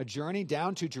on a journey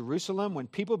down to Jerusalem when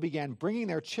people began bringing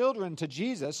their children to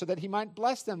Jesus so that he might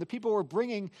bless them. The people were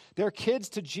bringing their kids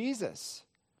to Jesus.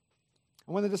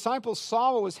 And when the disciples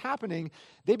saw what was happening,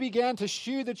 they began to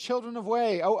shoo the children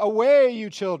away. Oh, away,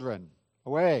 you children,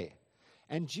 away.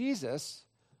 And Jesus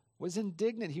was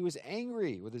indignant. He was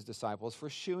angry with his disciples for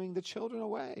shooing the children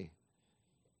away.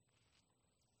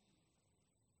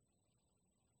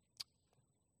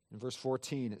 In verse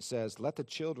 14, it says, "Let the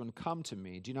children come to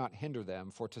me. Do not hinder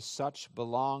them, for to such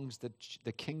belongs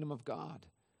the kingdom of God."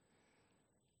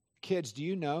 Kids, do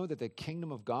you know that the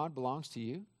kingdom of God belongs to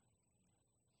you?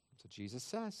 That's what Jesus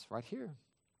says right here.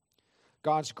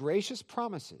 God's gracious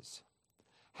promises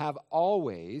have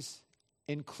always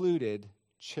included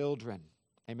children.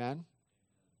 Amen?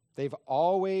 They've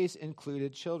always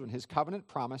included children. His covenant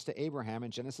promise to Abraham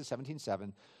in Genesis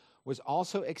 17:7 was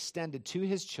also extended to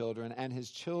his children and his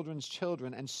children's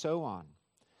children, and so on.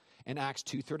 In Acts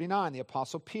 2:39, the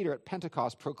Apostle Peter at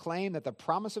Pentecost proclaimed that the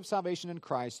promise of salvation in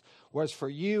Christ was for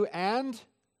you and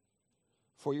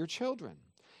for your children.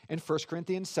 In 1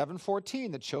 Corinthians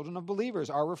 7:14, the children of believers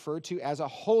are referred to as a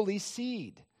holy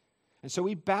seed. And so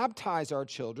we baptize our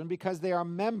children because they are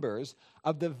members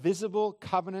of the visible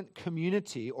covenant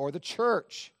community or the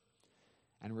church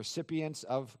and recipients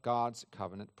of God's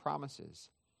covenant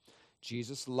promises.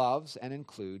 Jesus loves and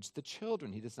includes the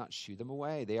children. He does not shoo them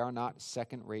away. They are not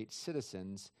second-rate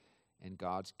citizens in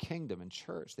God's kingdom and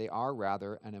church. They are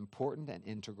rather an important and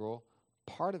integral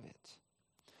part of it.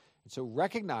 And so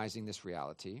recognizing this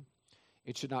reality,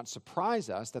 it should not surprise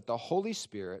us that the Holy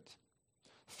Spirit,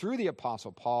 through the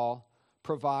Apostle Paul,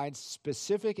 provides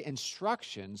specific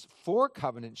instructions for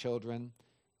covenant children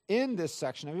in this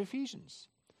section of Ephesians,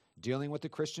 dealing with the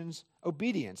Christian's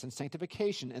obedience and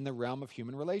sanctification in the realm of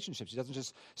human relationships. He doesn't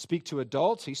just speak to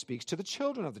adults, he speaks to the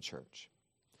children of the church.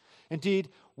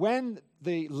 Indeed, when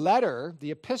the letter,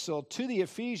 the epistle to the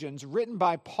Ephesians, written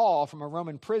by Paul from a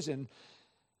Roman prison,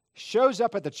 shows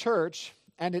up at the church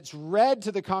and it's read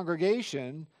to the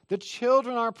congregation, the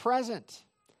children are present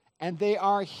and they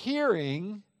are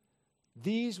hearing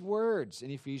these words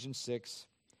in Ephesians 6,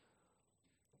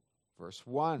 verse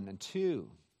 1 and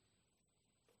 2.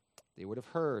 They would have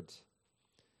heard.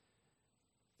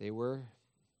 They were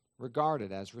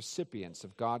regarded as recipients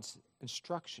of God's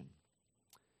instruction.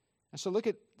 And so look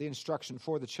at the instruction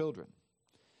for the children.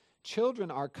 Children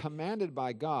are commanded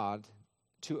by God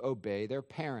to obey their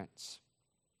parents.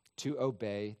 To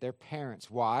obey their parents.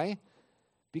 Why?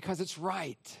 Because it's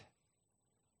right.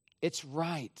 It's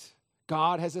right.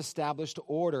 God has established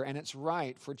order, and it's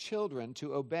right for children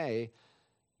to obey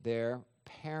their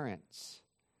parents.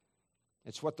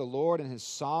 It's what the Lord in his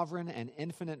sovereign and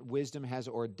infinite wisdom has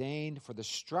ordained for the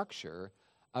structure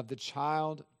of the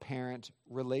child-parent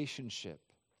relationship.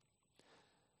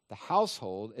 The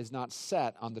household is not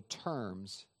set on the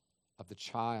terms of the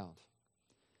child,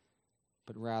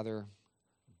 but rather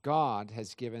God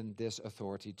has given this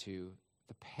authority to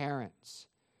the parents.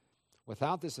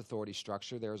 Without this authority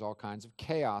structure, there is all kinds of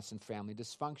chaos and family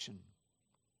dysfunction.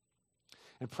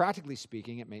 And practically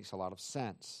speaking, it makes a lot of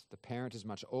sense. The parent is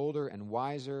much older and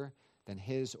wiser than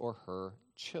his or her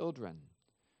children.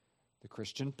 The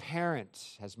Christian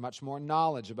parent has much more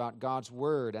knowledge about God's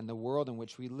word and the world in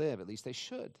which we live. At least they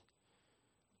should.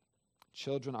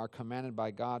 Children are commanded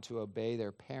by God to obey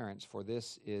their parents, for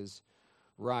this is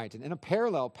right. And in a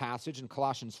parallel passage in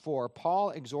Colossians 4,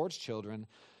 Paul exhorts children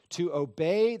to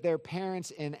obey their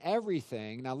parents in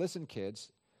everything. Now listen,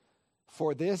 kids,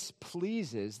 for this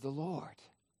pleases the Lord.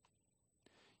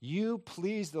 You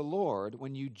please the Lord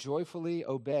when you joyfully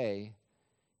obey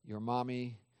your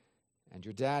mommy and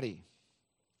your daddy.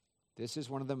 This is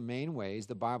one of the main ways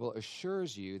the Bible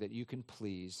assures you that you can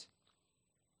please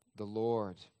the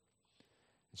Lord.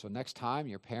 And so next time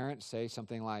your parents say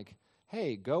something like,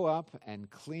 "Hey, go up and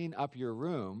clean up your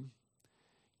room,"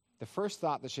 the first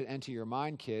thought that should enter your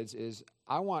mind, kids, is,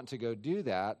 I want to go do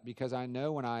that because I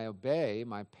know when I obey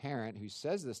my parent who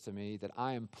says this to me that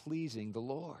I am pleasing the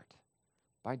Lord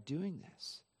by doing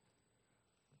this.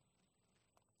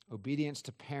 Obedience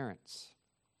to parents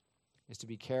is to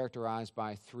be characterized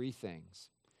by three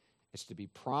things. It's to be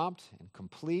prompt and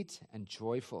complete and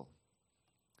joyful.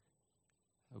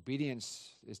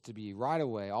 Obedience is to be right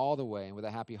away, all the way, and with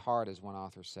a happy heart, as one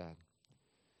author said.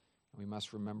 We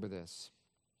must remember this.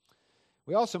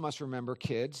 We also must remember,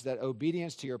 kids, that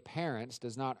obedience to your parents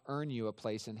does not earn you a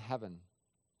place in heaven.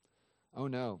 Oh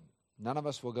no, none of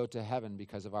us will go to heaven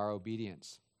because of our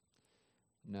obedience.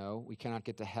 No, we cannot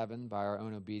get to heaven by our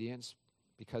own obedience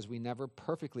because we never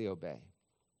perfectly obey.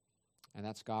 And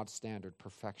that's God's standard,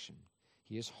 perfection.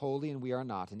 He is holy and we are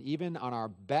not. And even on our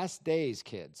best days,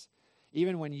 kids,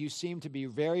 even when you seem to be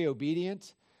very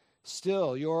obedient,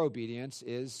 still your obedience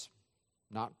is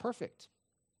not perfect.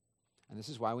 And this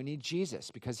is why we need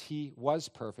Jesus, because he was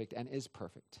perfect and is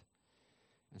perfect.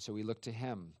 And so we look to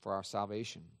him for our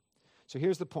salvation. So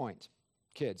here's the point.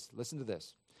 Kids, listen to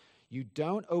this. You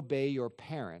don't obey your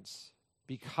parents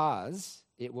because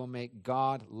it will make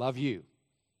God love you.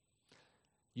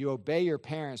 You obey your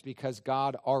parents because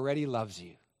God already loves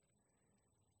you.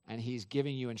 And he's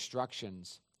giving you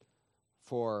instructions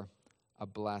for a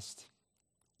blessed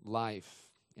life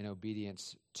in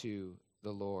obedience to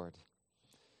the Lord.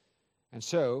 And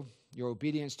so, your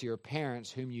obedience to your parents,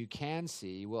 whom you can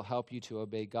see, will help you to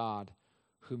obey God,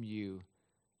 whom you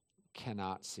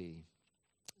cannot see.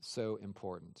 So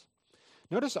important.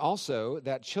 Notice also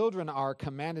that children are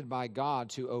commanded by God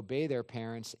to obey their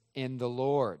parents in the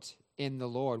Lord. In the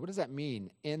Lord. What does that mean,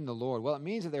 in the Lord? Well, it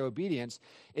means that their obedience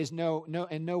is in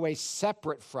no way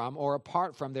separate from or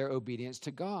apart from their obedience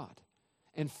to God.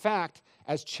 In fact,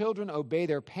 as children obey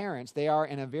their parents, they are,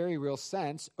 in a very real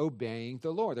sense, obeying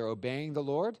the Lord. They're obeying the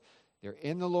Lord, they're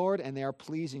in the Lord, and they are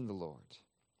pleasing the Lord.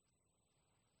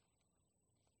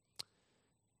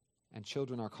 And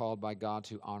children are called by God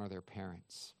to honor their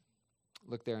parents.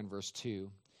 Look there in verse 2.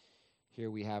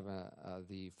 Here we have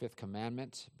the fifth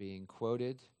commandment being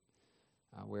quoted,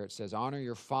 where it says, honor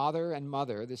your father and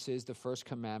mother. This is the first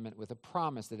commandment with a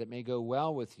promise that it may go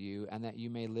well with you and that you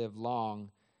may live long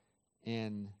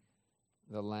in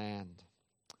the land.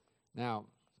 Now,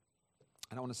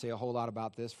 I don't want to say a whole lot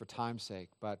about this for time's sake,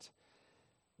 but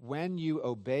when you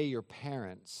obey your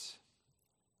parents,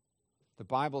 the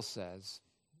Bible says,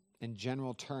 in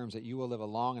general terms, that you will live a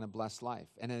long and a blessed life.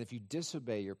 And then if you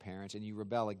disobey your parents and you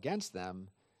rebel against them,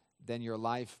 then your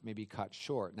life may be cut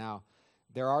short. Now,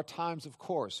 there are times, of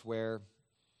course, where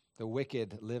the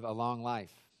wicked live a long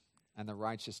life and the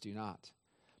righteous do not.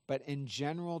 But in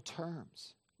general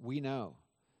terms, we know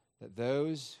that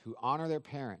those who honor their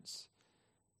parents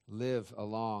live a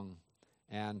long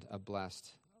and a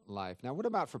blessed life. Now, what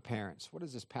about for parents? What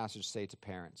does this passage say to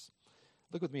parents?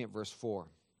 Look with me at verse 4.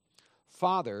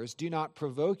 Fathers, do not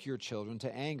provoke your children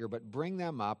to anger, but bring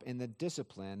them up in the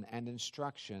discipline and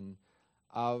instruction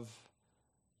of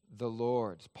the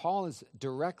Lord. Paul is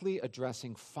directly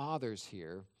addressing fathers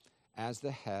here as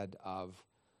the head of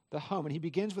the home. And he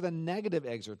begins with a negative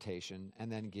exhortation and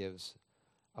then gives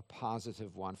a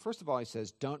positive one. First of all, he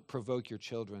says, don't provoke your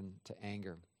children to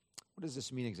anger. What does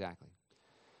this mean exactly?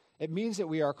 It means that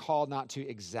we are called not to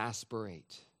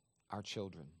exasperate our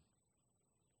children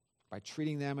by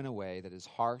treating them in a way that is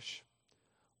harsh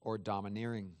or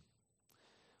domineering.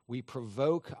 We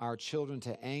provoke our children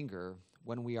to anger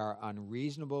when we are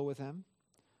unreasonable with them,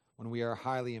 when we are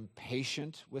highly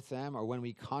impatient with them, or when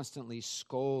we constantly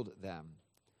scold them.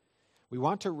 We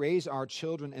want to raise our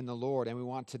children in the Lord, and we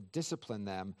want to discipline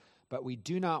them, but we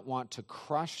do not want to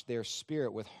crush their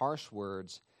spirit with harsh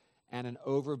words and an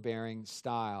overbearing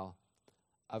style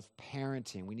of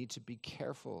parenting. We need to be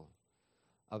careful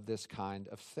of this kind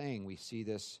of thing. We see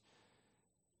this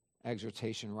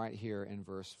exhortation right here in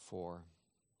verse 4.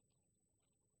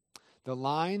 The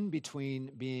line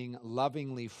between being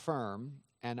lovingly firm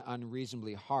and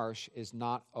unreasonably harsh is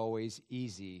not always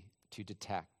easy to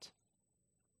detect,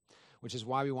 which is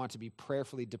why we want to be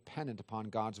prayerfully dependent upon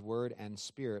God's word and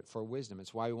spirit for wisdom.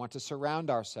 It's why we want to surround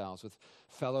ourselves with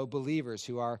fellow believers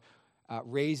who are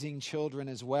raising children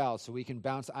as well, so we can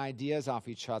bounce ideas off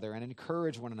each other and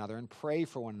encourage one another and pray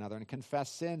for one another and confess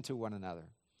sin to one another.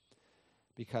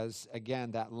 Because,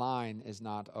 again, that line is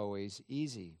not always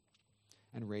easy.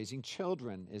 And raising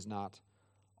children is not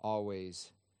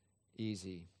always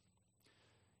easy.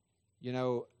 You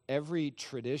know, every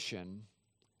tradition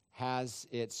has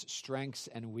its strengths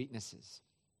and weaknesses.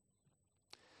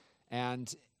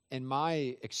 And in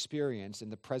my experience in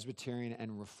the Presbyterian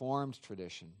and Reformed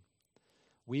tradition,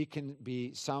 we can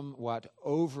be somewhat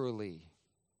overly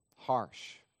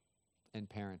harsh in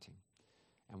parenting.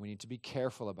 And we need to be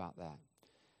careful about that.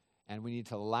 And we need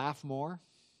to laugh more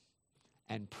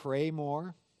and pray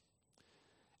more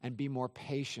and be more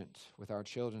patient with our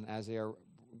children as they are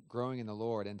growing in the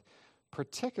Lord. And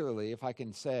particularly, if I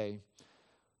can say,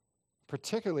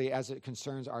 particularly as it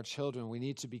concerns our children, we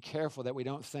need to be careful that we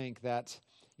don't think that,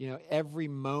 every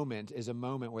moment is a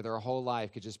moment where their whole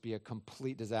life could just be a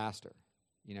complete disaster.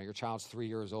 Your child's 3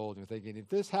 years old, and you're thinking, if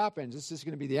this happens, this is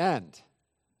going to be the end.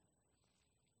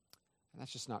 And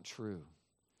that's just not true.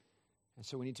 And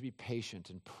so we need to be patient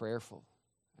and prayerful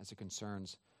as it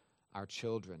concerns our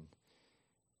children.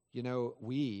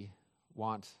 We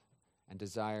want and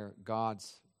desire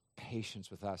God's patience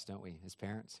with us, don't we, as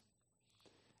parents,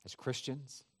 as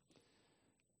Christians?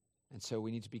 And so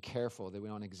we need to be careful that we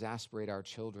don't exasperate our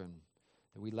children,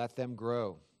 that we let them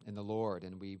grow in the Lord,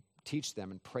 and we teach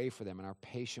them and pray for them and are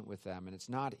patient with them. And it's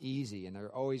not easy, and there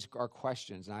always are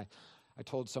questions. And I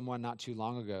told someone not too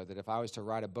long ago that if I was to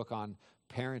write a book on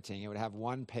parenting, it would have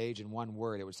one page and one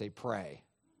word. It would say pray.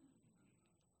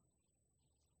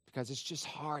 Because it's just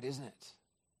hard, isn't it?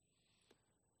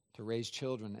 To raise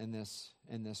children in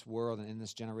this world and in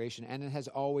this generation. And it has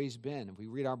always been. If we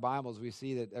read our Bibles, we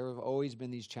see that there have always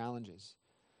been these challenges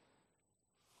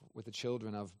with the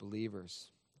children of believers.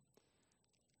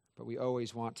 But we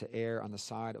always want to err on the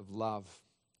side of love,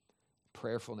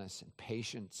 prayerfulness, and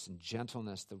patience, and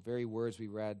gentleness, the very words we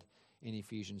read in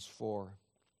Ephesians 4.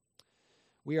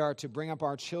 We are to bring up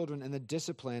our children in the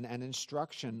discipline and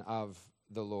instruction of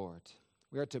the Lord.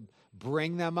 We are to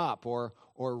bring them up or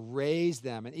raise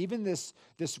them. And even this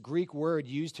Greek word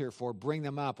used here for bring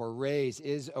them up or raise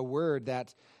is a word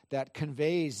that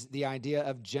conveys the idea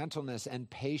of gentleness and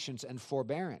patience and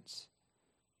forbearance.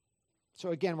 So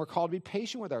again, we're called to be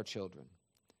patient with our children,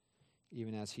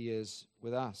 even as He is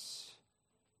with us.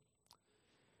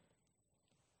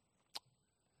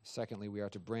 Secondly, we are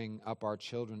to bring up our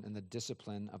children in the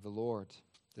discipline of the Lord.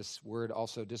 This word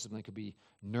also, discipline, could be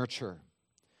nurture.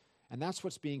 And that's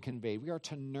what's being conveyed. We are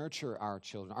to nurture our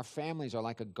children. Our families are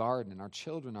like a garden, and our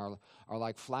children are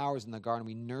like flowers in the garden.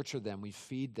 We nurture them, we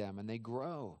feed them, and they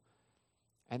grow.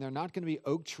 And they're not going to be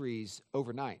oak trees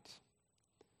overnight.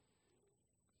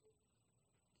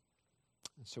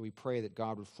 And so we pray that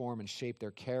God would form and shape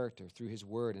their character through His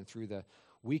word and through the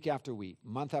week after week,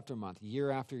 month after month,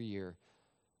 year after year,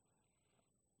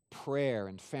 prayer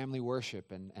and family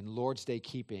worship and Lord's Day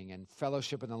keeping and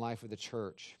fellowship in the life of the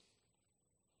church.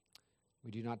 We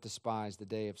do not despise the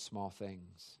day of small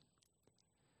things.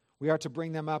 We are to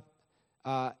bring them up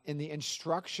in the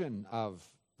instruction of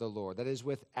the Lord. That is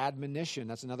with admonition.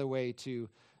 That's another way to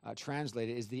translate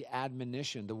it, is the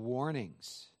admonition, the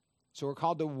warnings. So we're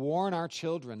called to warn our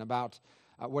children about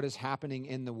what is happening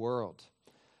in the world.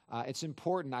 It's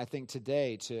important, I think,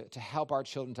 today to help our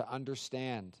children to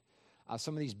understand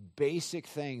some of these basic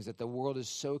things that the world is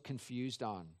so confused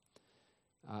on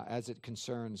as it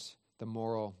concerns the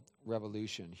moral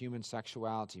revolution, human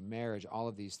sexuality, marriage, all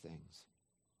of these things.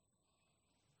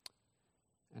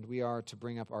 And we are to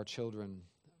bring up our children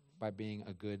by being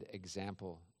a good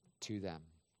example to them.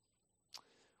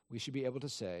 We should be able to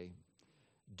say,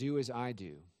 do as I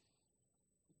do,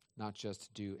 not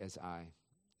just do as I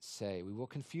say. We will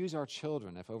confuse our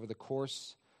children if over the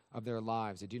course of their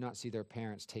lives they do not see their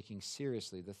parents taking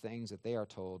seriously the things that they are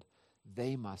told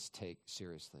they must take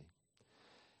seriously.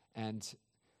 And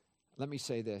let me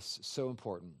say this, so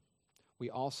important. We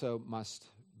also must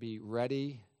be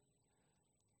ready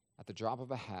at the drop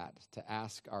of a hat to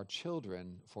ask our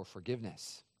children for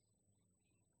forgiveness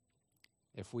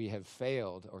if we have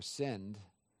failed or sinned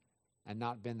and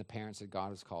not been the parents that God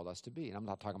has called us to be. And I'm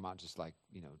not talking about just like,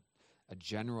 a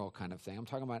general kind of thing. I'm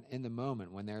talking about in the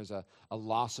moment when there's a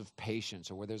loss of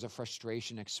patience or where there's a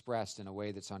frustration expressed in a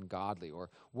way that's ungodly or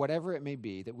whatever it may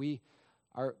be, that we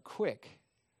are quick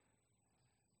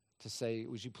to say,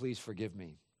 would you please forgive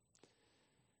me?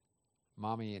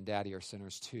 Mommy and daddy are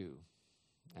sinners too,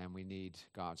 and we need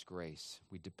God's grace.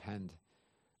 We depend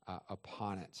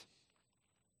upon it.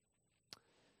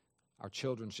 Our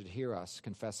children should hear us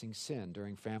confessing sin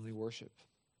during family worship,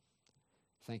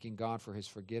 thanking God for His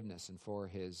forgiveness and for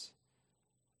His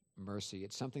mercy.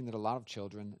 It's something that a lot of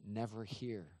children never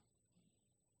hear.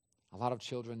 A lot of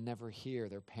children never hear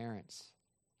their parents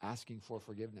asking for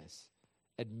forgiveness,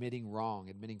 admitting wrong,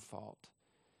 admitting fault.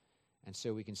 And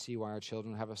so we can see why our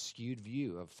children have a skewed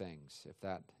view of things, if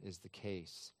that is the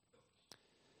case.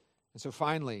 And so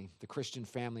finally, the Christian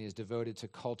family is devoted to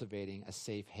cultivating a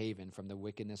safe haven from the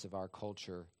wickedness of our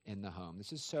culture in the home.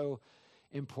 This is so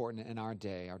important in our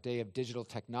day of digital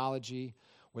technology,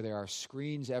 where there are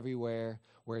screens everywhere,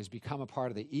 where it's become a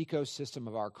part of the ecosystem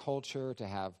of our culture to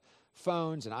have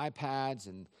phones and iPads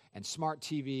and smart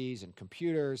TVs and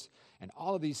computers and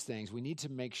all of these things. We need to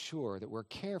make sure that we're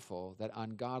careful that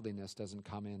ungodliness doesn't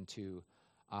come into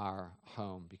our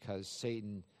home, because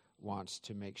Satan wants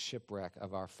to make shipwreck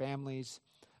of our families,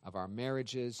 of our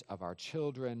marriages, of our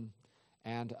children,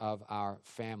 and of our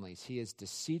families. He is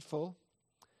deceitful,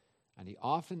 and he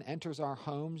often enters our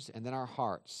homes and then our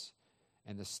hearts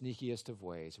in the sneakiest of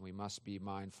ways, and we must be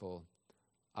mindful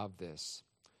of this.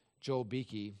 Joel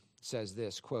Beeke says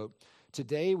this, quote,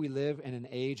 "Today we live in an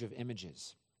age of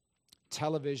images.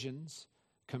 Televisions,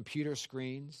 computer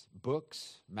screens,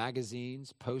 books,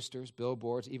 magazines, posters,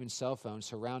 billboards, even cell phones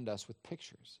surround us with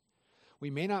pictures. We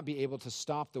may not be able to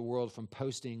stop the world from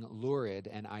posting lurid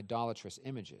and idolatrous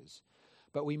images,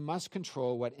 but we must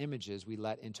control what images we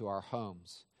let into our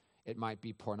homes. It might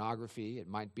be pornography. It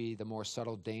might be the more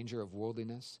subtle danger of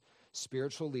worldliness.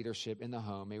 Spiritual leadership in the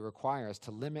home may require us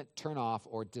to limit, turn off,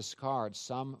 or discard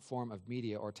some form of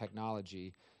media or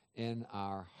technology in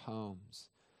our homes.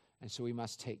 And so we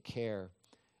must take care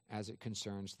as it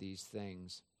concerns these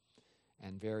things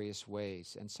and various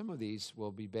ways. And some of these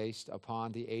will be based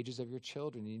upon the ages of your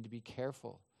children. You need to be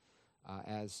careful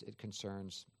as it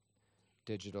concerns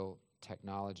digital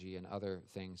technology and other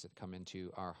things that come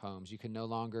into our homes. You can no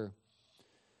longer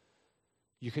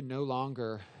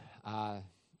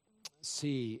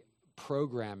see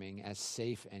programming as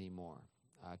safe anymore.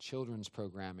 Children's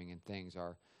programming and things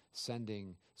are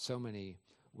sending so many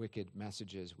wicked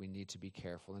messages. We need to be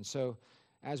careful. And so,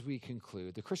 as we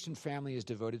conclude, the Christian family is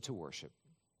devoted to worship,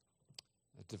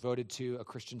 devoted to a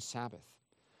Christian Sabbath,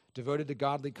 devoted to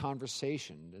godly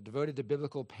conversation, devoted to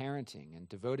biblical parenting, and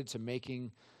devoted to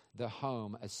making the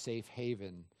home a safe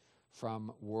haven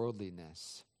from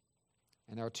worldliness.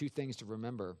 And there are two things to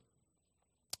remember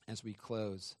as we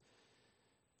close.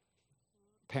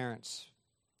 Parents,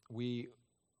 we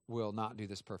will not do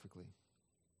this perfectly.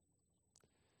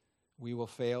 We will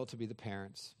fail to be the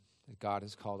parents that God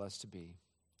has called us to be.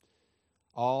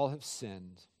 All have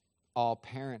sinned. All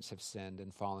parents have sinned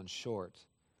and fallen short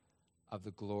of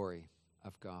the glory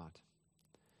of God.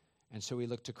 And so we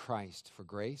look to Christ for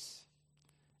grace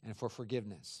and for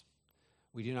forgiveness.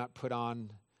 We do not put on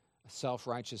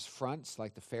self-righteous fronts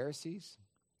like the Pharisees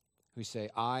who say,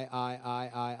 I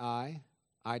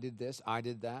did this, I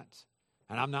did that,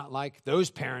 and I'm not like those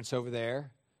parents over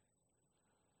there.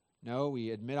 No,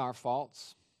 we admit our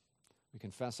faults. We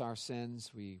confess our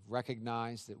sins. We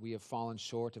recognize that we have fallen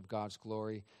short of God's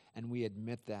glory, and we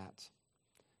admit that.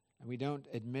 And we don't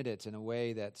admit it in a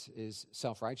way that is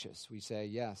self-righteous. We say,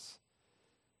 yes,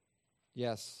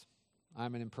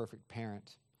 I'm an imperfect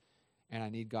parent, and I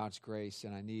need God's grace,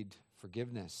 and I need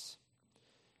forgiveness.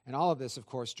 And all of this, of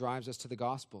course, drives us to the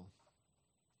gospel.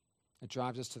 It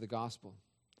drives us to the gospel,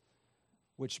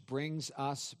 which brings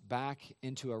us back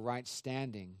into a right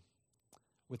standing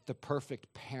with the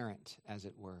perfect parent, as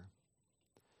it were,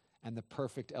 and the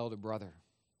perfect elder brother,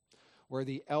 where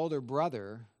the elder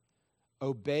brother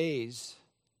obeys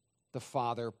the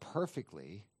father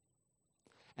perfectly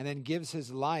and then gives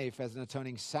his life as an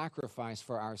atoning sacrifice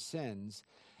for our sins,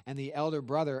 and the elder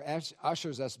brother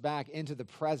ushers us back into the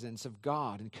presence of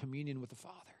God in communion with the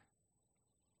Father,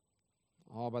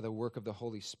 all by the work of the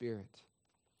Holy Spirit.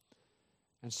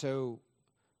 And so,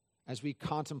 as we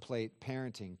contemplate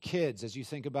parenting, kids, as you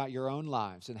think about your own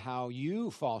lives and how you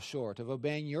fall short of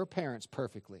obeying your parents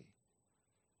perfectly,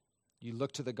 you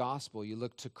look to the gospel, you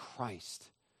look to Christ,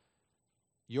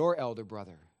 your elder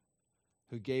brother,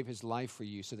 who gave his life for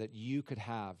you so that you could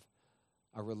have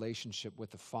a relationship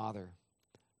with the Father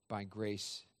by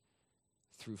grace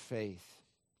through faith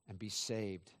and be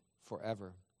saved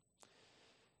forever.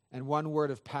 And one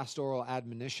word of pastoral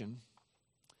admonition: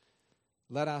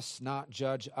 let us not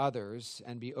judge others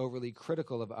and be overly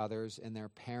critical of others in their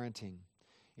parenting.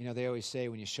 You know, they always say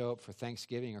when you show up for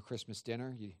Thanksgiving or Christmas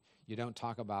dinner, you don't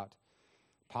talk about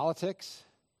politics,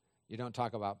 you don't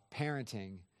talk about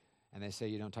parenting, and they say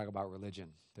you don't talk about religion.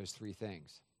 There's three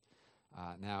things.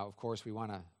 Now, of course, we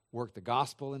want to work the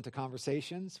gospel into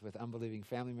conversations with unbelieving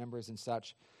family members and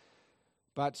such,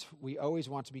 but we always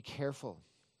want to be careful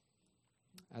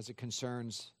as it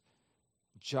concerns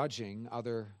judging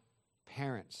other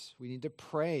parents. We need to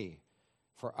pray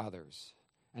for others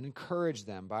and encourage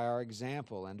them by our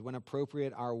example and, when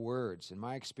appropriate, our words. In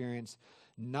my experience,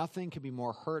 nothing can be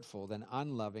more hurtful than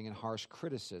unloving and harsh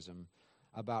criticism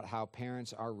about how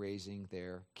parents are raising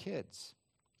their kids.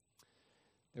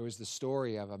 There was the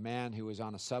story of a man who was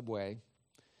on a subway,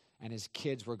 and his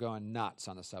kids were going nuts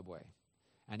on the subway,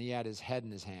 and he had his head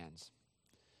in his hands.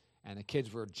 And the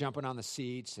kids were jumping on the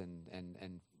seats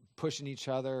and pushing each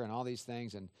other and all these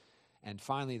things. And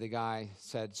finally the guy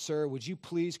said, "Sir, would you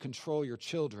please control your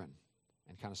children?"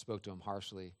 And kind of spoke to him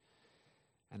harshly.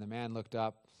 And the man looked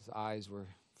up. His eyes were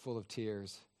full of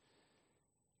tears.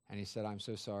 And he said, "I'm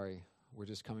so sorry. We're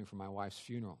just coming from my wife's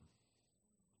funeral."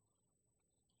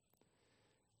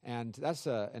 And that's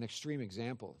an extreme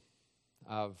example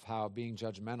of how being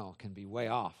judgmental can be way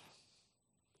off.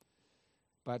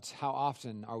 But how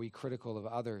often are we critical of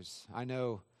others? I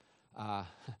know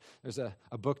there's a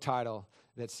book title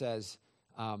that says,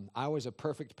 I was a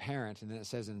perfect parent, and then it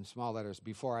says in small letters,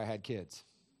 before I had kids.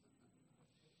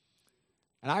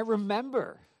 And I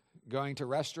remember going to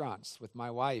restaurants with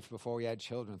my wife before we had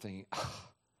children thinking, what's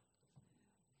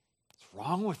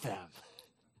wrong with them?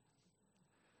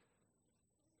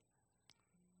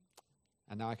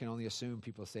 And now I can only assume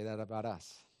people say that about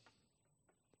us,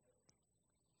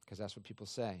 because that's what people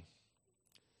say.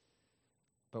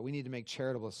 But we need to make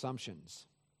charitable assumptions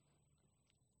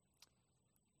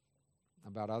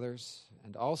about others,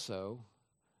 and also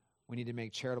we need to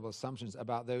make charitable assumptions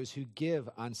about those who give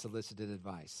unsolicited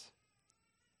advice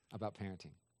about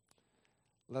parenting.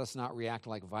 Let us not react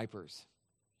like vipers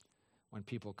when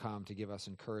people come to give us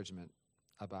encouragement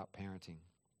about parenting.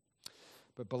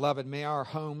 But beloved, may our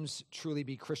homes truly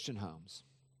be Christian homes,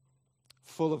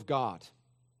 full of God,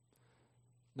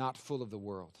 not full of the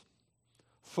world,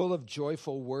 full of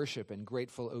joyful worship and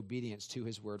grateful obedience to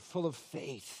his word, full of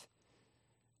faith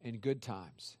in good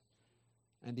times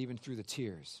and even through the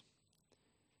tears.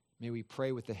 May we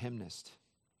pray with the hymnist,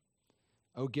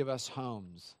 "Oh, give us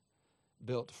homes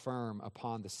built firm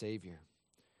upon the Savior,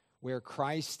 where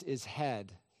Christ is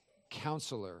head,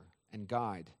 counselor, and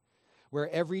guide, where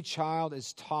every child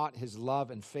is taught his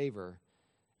love and favor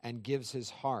and gives his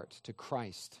heart to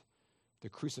Christ, the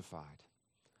crucified.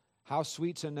 How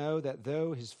sweet to know that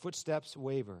though his footsteps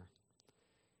waver,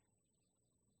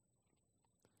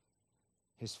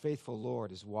 his faithful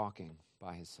Lord is walking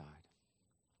by his side."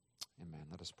 Amen.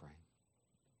 Let us pray.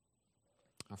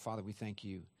 Our Father, we thank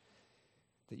you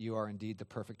that you are indeed the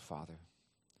perfect Father.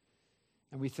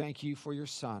 And we thank you for your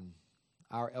Son,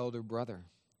 our elder brother,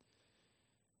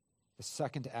 the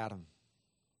second Adam,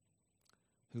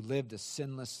 who lived a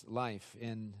sinless life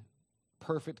in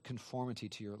perfect conformity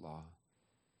to your law,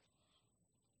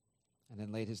 and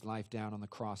then laid his life down on the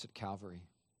cross at Calvary,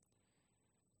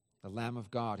 the Lamb of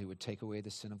God who would take away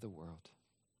the sin of the world.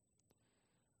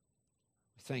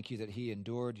 We thank you that he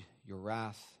endured your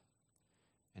wrath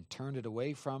and turned it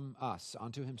away from us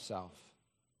unto himself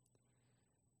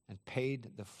and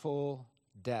paid the full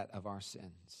debt of our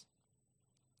sins.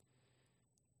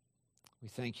 We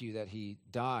thank you that he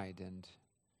died and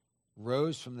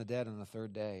rose from the dead on the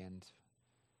third day and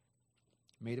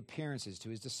made appearances to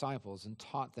his disciples and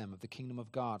taught them of the kingdom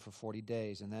of God for 40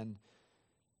 days, and then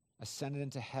ascended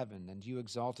into heaven, and you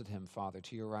exalted him, Father,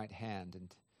 to your right hand,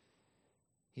 and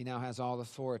he now has all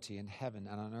authority in heaven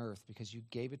and on earth because you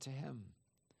gave it to him.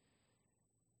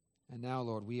 And now,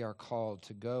 Lord, we are called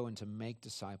to go and to make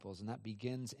disciples, and that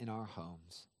begins in our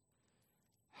homes.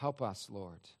 Help us,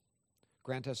 Lord.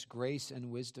 Grant us grace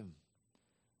and wisdom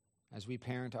as we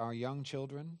parent our young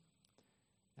children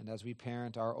and as we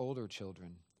parent our older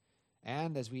children,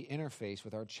 and as we interface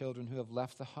with our children who have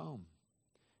left the home,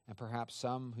 and perhaps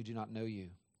some who do not know you.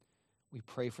 We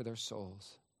pray for their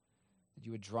souls, that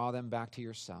you would draw them back to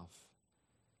yourself,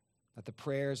 that the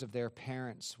prayers of their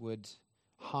parents would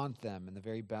haunt them in the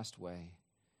very best way,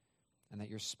 and that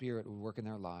your Spirit would work in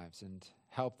their lives and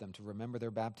help them to remember their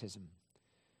baptism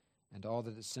and all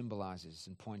that it symbolizes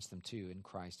and points them to in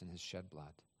Christ and his shed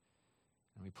blood.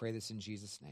 And we pray this in Jesus' name.